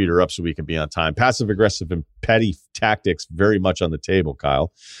try to speed her up so we can be on time? Passive aggressive and petty tactics very much on the table,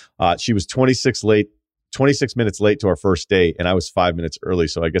 Kyle. She was 26 minutes late to our first date, and I was 5 minutes early,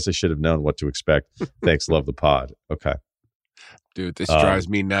 so I guess I should have known what to expect. Thanks, love the pod. Okay. Dude, this drives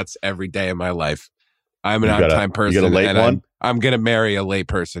me nuts every day of my life. I'm an on-time person. You got a late one? I'm going to marry a late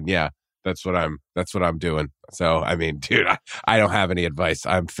person. Yeah, that's what I'm doing. So, I mean, dude, I don't have any advice.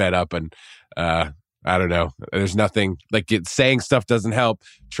 I'm fed up and I don't know. There's nothing like saying stuff doesn't help.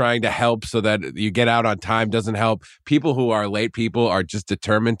 Trying to help so that you get out on time doesn't help. People who are late people are just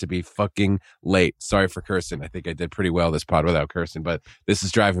determined to be fucking late. Sorry for cursing. I think I did pretty well this pod without cursing, but this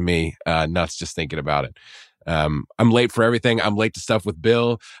is driving me nuts just thinking about it. I'm late for everything. I'm late to stuff with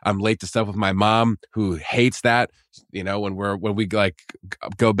Bill. I'm late to stuff with my mom, who hates that. You know, when we like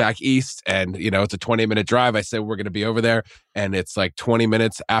go back east and, you know, it's a 20-minute drive. I said, we're going to be over there. And it's like 20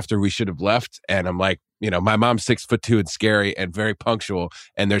 minutes after we should have left. And I'm like, you know, my mom's 6'2" and scary and very punctual.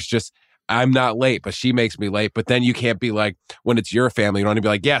 And I'm not late, but she makes me late. But then you can't be like, when it's your family, you don't want to be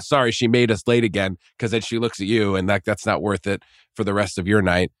like, yeah, sorry, she made us late again. Cause then she looks at you and that's not worth it for the rest of your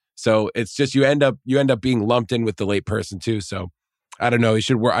night. So it's just, you end up being lumped in with the late person too. So I don't know.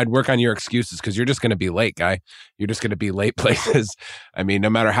 I'd work on your excuses because you're just going to be late, guy. You're just going to be late places. I mean, no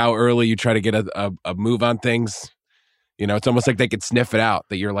matter how early you try to get a move on things, you know, it's almost like they could sniff it out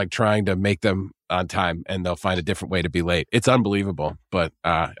that you're like trying to make them on time and they'll find a different way to be late. It's unbelievable, but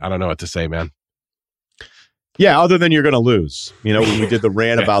I don't know what to say, man. Yeah, other than you're going to lose. You know, when we did the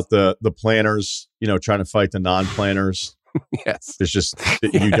rant about the planners, you know, trying to fight the non-planners. Yes. There's just,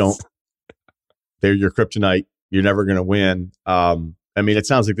 they're your kryptonite. You're never going to win. I mean, it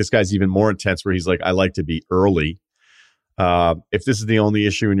sounds like this guy's even more intense where he's like, I like to be early. If this is the only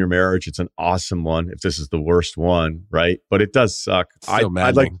issue in your marriage, it's an awesome one. If this is the worst one, right? But it does suck. I'd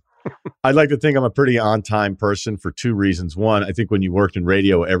like to think I'm a pretty on-time person for 2 reasons. One, I think when you worked in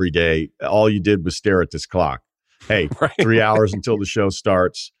radio every day, all you did was stare at this clock. Hey, right. 3 hours until the show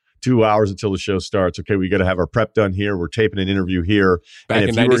starts. 2 hours until the show starts. Okay, we got to have our prep done here. We're taping an interview here. Back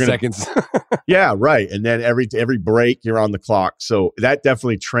in 90 seconds. Yeah, right. And then every break, you're on the clock. So that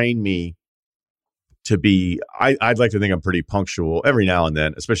definitely trained me to be, I'd like to think I'm pretty punctual every now and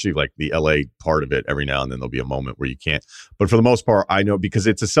then, especially like the LA part of it. Every now and then there'll be a moment where you can't. But for the most part, I know because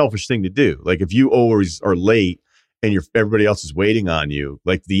it's a selfish thing to do. Like if you always are late and everybody else is waiting on you,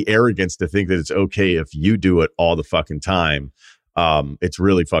 like the arrogance to think that it's okay if you do it all the fucking time. It's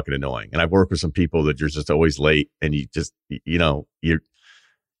really fucking annoying. And I've worked with some people that you're just always late and you just, you know,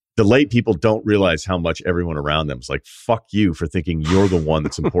 the late people don't realize how much everyone around them is like, fuck you for thinking you're the one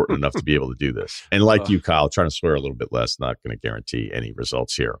that's important enough to be able to do this. And like you, Kyle, trying to swear a little bit less, not going to guarantee any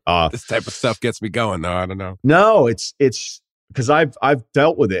results here. This type of stuff gets me going though. I don't know. No, it's because I've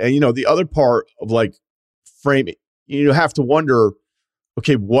dealt with it. And, you know, the other part of like framing, you have to wonder,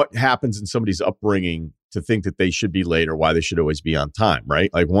 okay, what happens in somebody's upbringing to think that they should be late or why they should always be on time, right?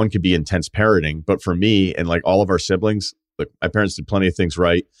 Like one could be intense parenting, but for me and like all of our siblings, look, my parents did plenty of things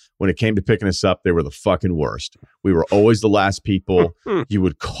right. When it came to picking us up, they were the fucking worst. We were always the last people. You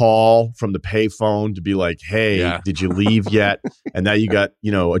would call from the payphone to be like, hey, did you leave yet? And now you got,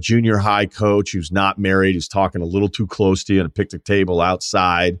 a junior high coach who's not married, who's talking a little too close to you on a picnic table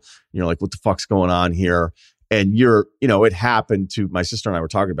outside. You're like, what the fuck's going on here? And it happened to my sister and I were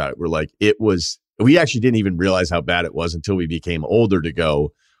talking about it. We're like, we actually didn't even realize how bad it was until we became older to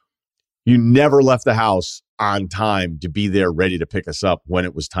go, you never left the house on time to be there ready to pick us up when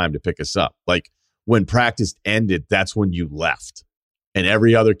it was time to pick us up. Like when practice ended, that's when you left. And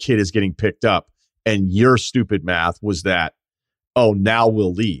every other kid is getting picked up. And your stupid math was that, oh, now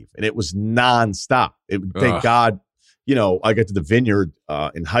we'll leave. And it was nonstop. Thank God, I got to the Vineyard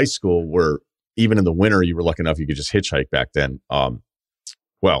in high school where even in the winter, you were lucky enough you could just hitchhike back then.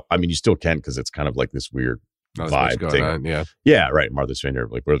 Well, I mean, you still can because it's kind of like this weird vibe thing. On, yeah, right. Martha's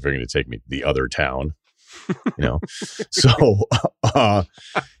Vineyard, like, where they're going to take me the other town, So,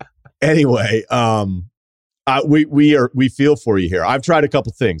 anyway, we feel for you here. I've tried a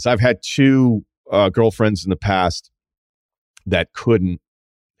couple things. I've had two girlfriends in the past that couldn't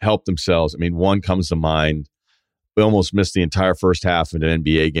help themselves. I mean, one comes to mind. We almost missed the entire first half of an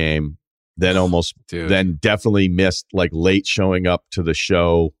NBA game. Then definitely missed like late showing up to the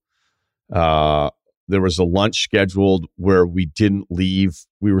show. There was a lunch scheduled where we didn't leave.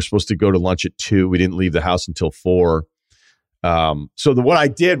 We were supposed to go to lunch at 2:00. We didn't leave the house until 4:00. What I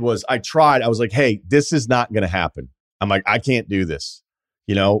did was I was like, hey, this is not going to happen. I'm like, I can't do this.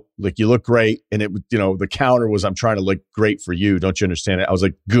 Like you look great. And it, the counter was, I'm trying to look great for you. Don't you understand it? I was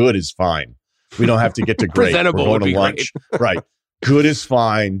like, good is fine. We don't have to get to great. Presentable. We're going to lunch. Right. Good is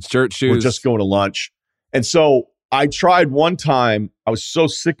fine. Shirt, shoes. We're just going to lunch. And so I tried one time. I was so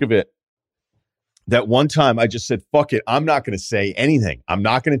sick of it that one time I just said, fuck it. I'm not going to say anything. I'm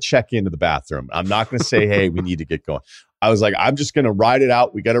not going to check into the bathroom. I'm not going to say, hey, we need to get going. I was like, I'm just going to ride it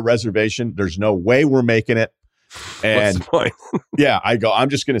out. We got a reservation. There's no way we're making it. And what's the point? I'm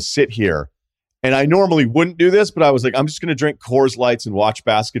just going to sit here. And I normally wouldn't do this, but I was like, I'm just going to drink Coors Lights and watch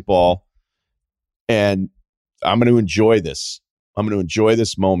basketball. And I'm going to enjoy this. I'm going to enjoy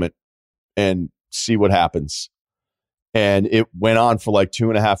this moment and see what happens. And it went on for like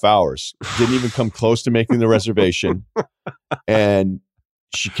 2.5 hours. Didn't even come close to making the reservation. And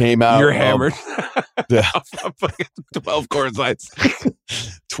she came out. You're hammered. 12 Coors Lights.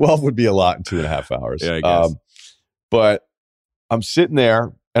 12 would be a lot in 2.5 hours. Yeah, I guess. But I'm sitting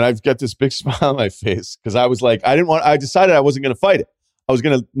there and I've got this big smile on my face because I was like, I decided I wasn't going to fight it. I was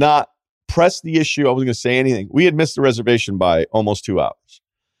going to not press the issue. I wasn't going to say anything. We had missed the reservation by almost 2 hours.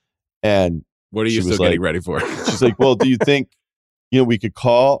 And what are you still getting ready for? She's like, well, do you think, we could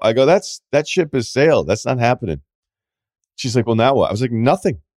call? I go, that ship has sailed. That's not happening. She's like, well, now what? I was like,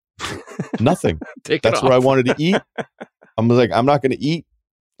 nothing. That's where I wanted to eat. I was like, I'm not going to eat.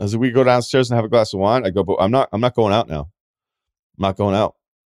 I was like, we could go downstairs and have a glass of wine. I go, but I'm not going out now. I'm not going out.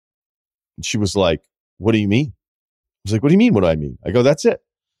 And she was like, what do you mean? I was like, what do you mean? What do I mean? I go, that's it.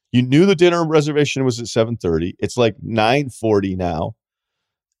 You knew the dinner reservation was at 7:30. It's like 9:40 now.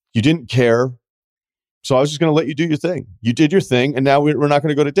 You didn't care. So I was just going to let you do your thing. You did your thing, and now we're not going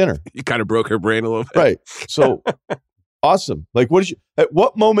to go to dinner. You kind of broke her brain a little bit. Right. So awesome. Like, at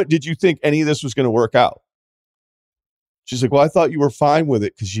what moment did you think any of this was going to work out? She's like, well, I thought you were fine with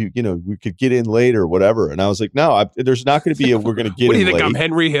it because we could get in later or whatever. And I was like, no, there's not going to be we're going to get in What do you think? late. I'm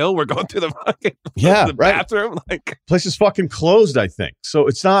Henry Hill. We're going to the fucking bathroom. Like, place is fucking closed, I think. So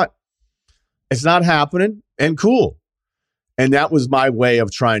it's not happening and cool. And that was my way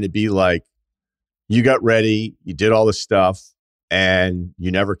of trying to be like, you got ready, you did all this stuff, and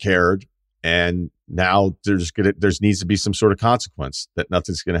you never cared. And now there needs to be some sort of consequence that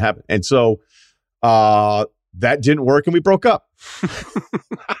nothing's going to happen. And so that didn't work, and we broke up.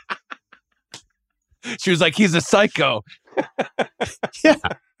 She was like, he's a psycho. Yeah.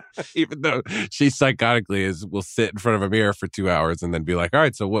 Even though she psychotically will sit in front of a mirror for 2 hours and then be like, all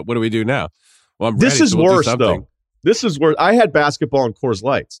right, so what do we do now? Well, I'm ready. This is worse, though. This is worse. I had basketball and Coors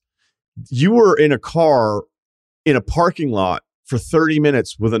Lights. You were in a car in a parking lot for 30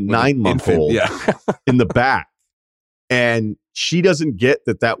 minutes with a 9-month-old in the back. And she doesn't get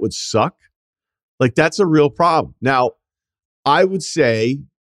that would suck. Like, that's a real problem. Now, I would say,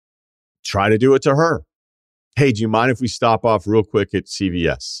 try to do it to her. Hey, do you mind if we stop off real quick at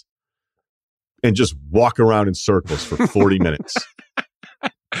CVS and just walk around in circles for 40 minutes?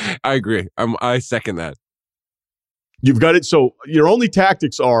 I agree. I second that. You've got it. So your only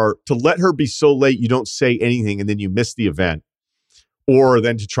tactics are to let her be so late you don't say anything and then you miss the event, or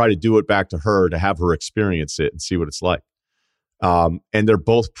then to try to do it back to her, to have her experience it and see what it's like. And they're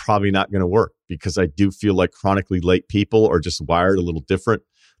both probably not going to work, because I do feel like chronically late people are just wired a little different.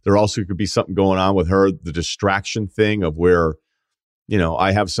 There also could be something going on with her, the distraction thing of where,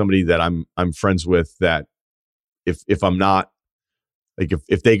 I have somebody that I'm friends with that if I'm not, like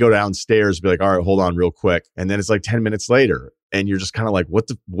if they go downstairs, be like, all right, hold on real quick. And then it's like 10 minutes later and you're just kind of like,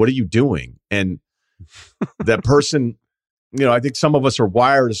 what are you doing? And that person, I think some of us are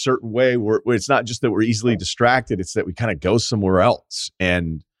wired a certain way where it's not just that we're easily distracted. It's that we kind of go somewhere else.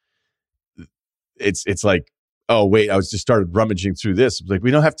 And it's like, oh wait, I was just started rummaging through this. Like,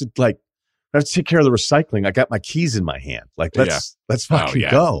 we don't have to I have to take care of the recycling. I got my keys in my hand. Like, let's fucking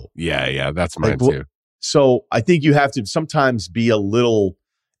go. Yeah. That's mine too. So I think you have to sometimes be a little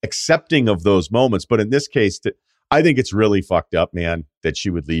accepting of those moments. But in this case, I think it's really fucked up, man, that she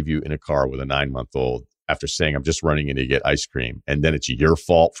would leave you in a car with a 9-month-old after saying, I'm just running in to get ice cream. And then it's your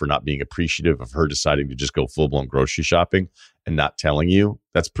fault for not being appreciative of her deciding to just go full-blown grocery shopping and not telling you.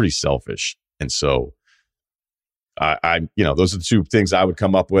 That's pretty selfish. And so I those are the two things I would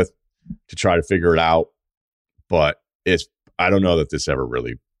come up with to try to figure it out. But I don't know that this ever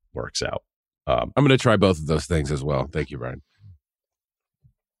really works out. I'm going to try both of those things as well. Thank you, Brian.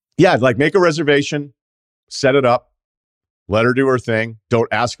 Yeah, make a reservation, set it up, let her do her thing. Don't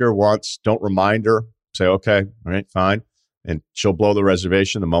ask her once. Don't remind her. Say, okay, all right, fine. And she'll blow the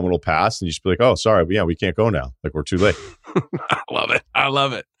reservation. The moment will pass. And you just be like, oh, sorry. But yeah, we can't go now. Like, we're too late. I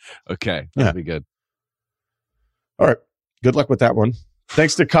love it. Okay. That'll be good. All right. Good luck with that one.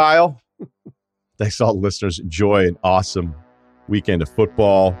 Thanks to Kyle. Thanks to all the listeners. Enjoy an awesome weekend of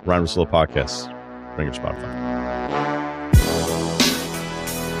football. Ryan Russillo Podcasts. Bring your Spotify.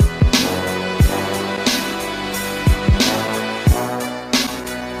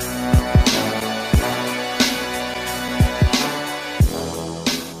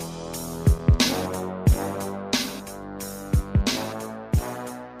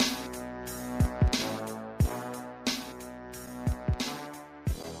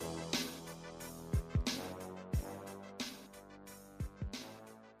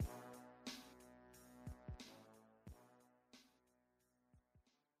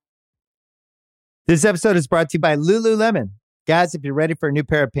 This episode is brought to you by Lululemon. Guys, if you're ready for a new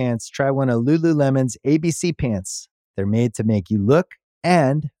pair of pants, try one of Lululemon's ABC pants. They're made to make you look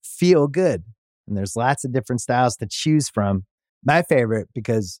and feel good. And there's lots of different styles to choose from. My favorite,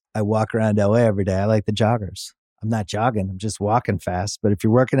 because I walk around LA every day, I like the joggers. I'm not jogging, I'm just walking fast. But if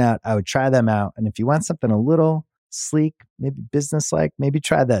you're working out, I would try them out. And if you want something a little sleek, maybe business-like, maybe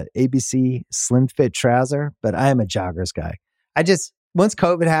try the ABC Slim Fit trouser. But I am a joggers guy. Once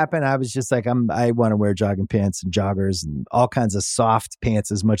COVID happened, I was just like, I want to wear jogging pants and joggers and all kinds of soft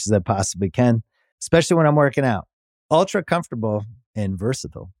pants as much as I possibly can, especially when I'm working out. Ultra comfortable and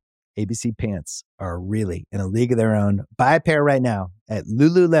versatile. ABC pants are really in a league of their own. Buy a pair right now at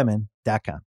Lululemon.com.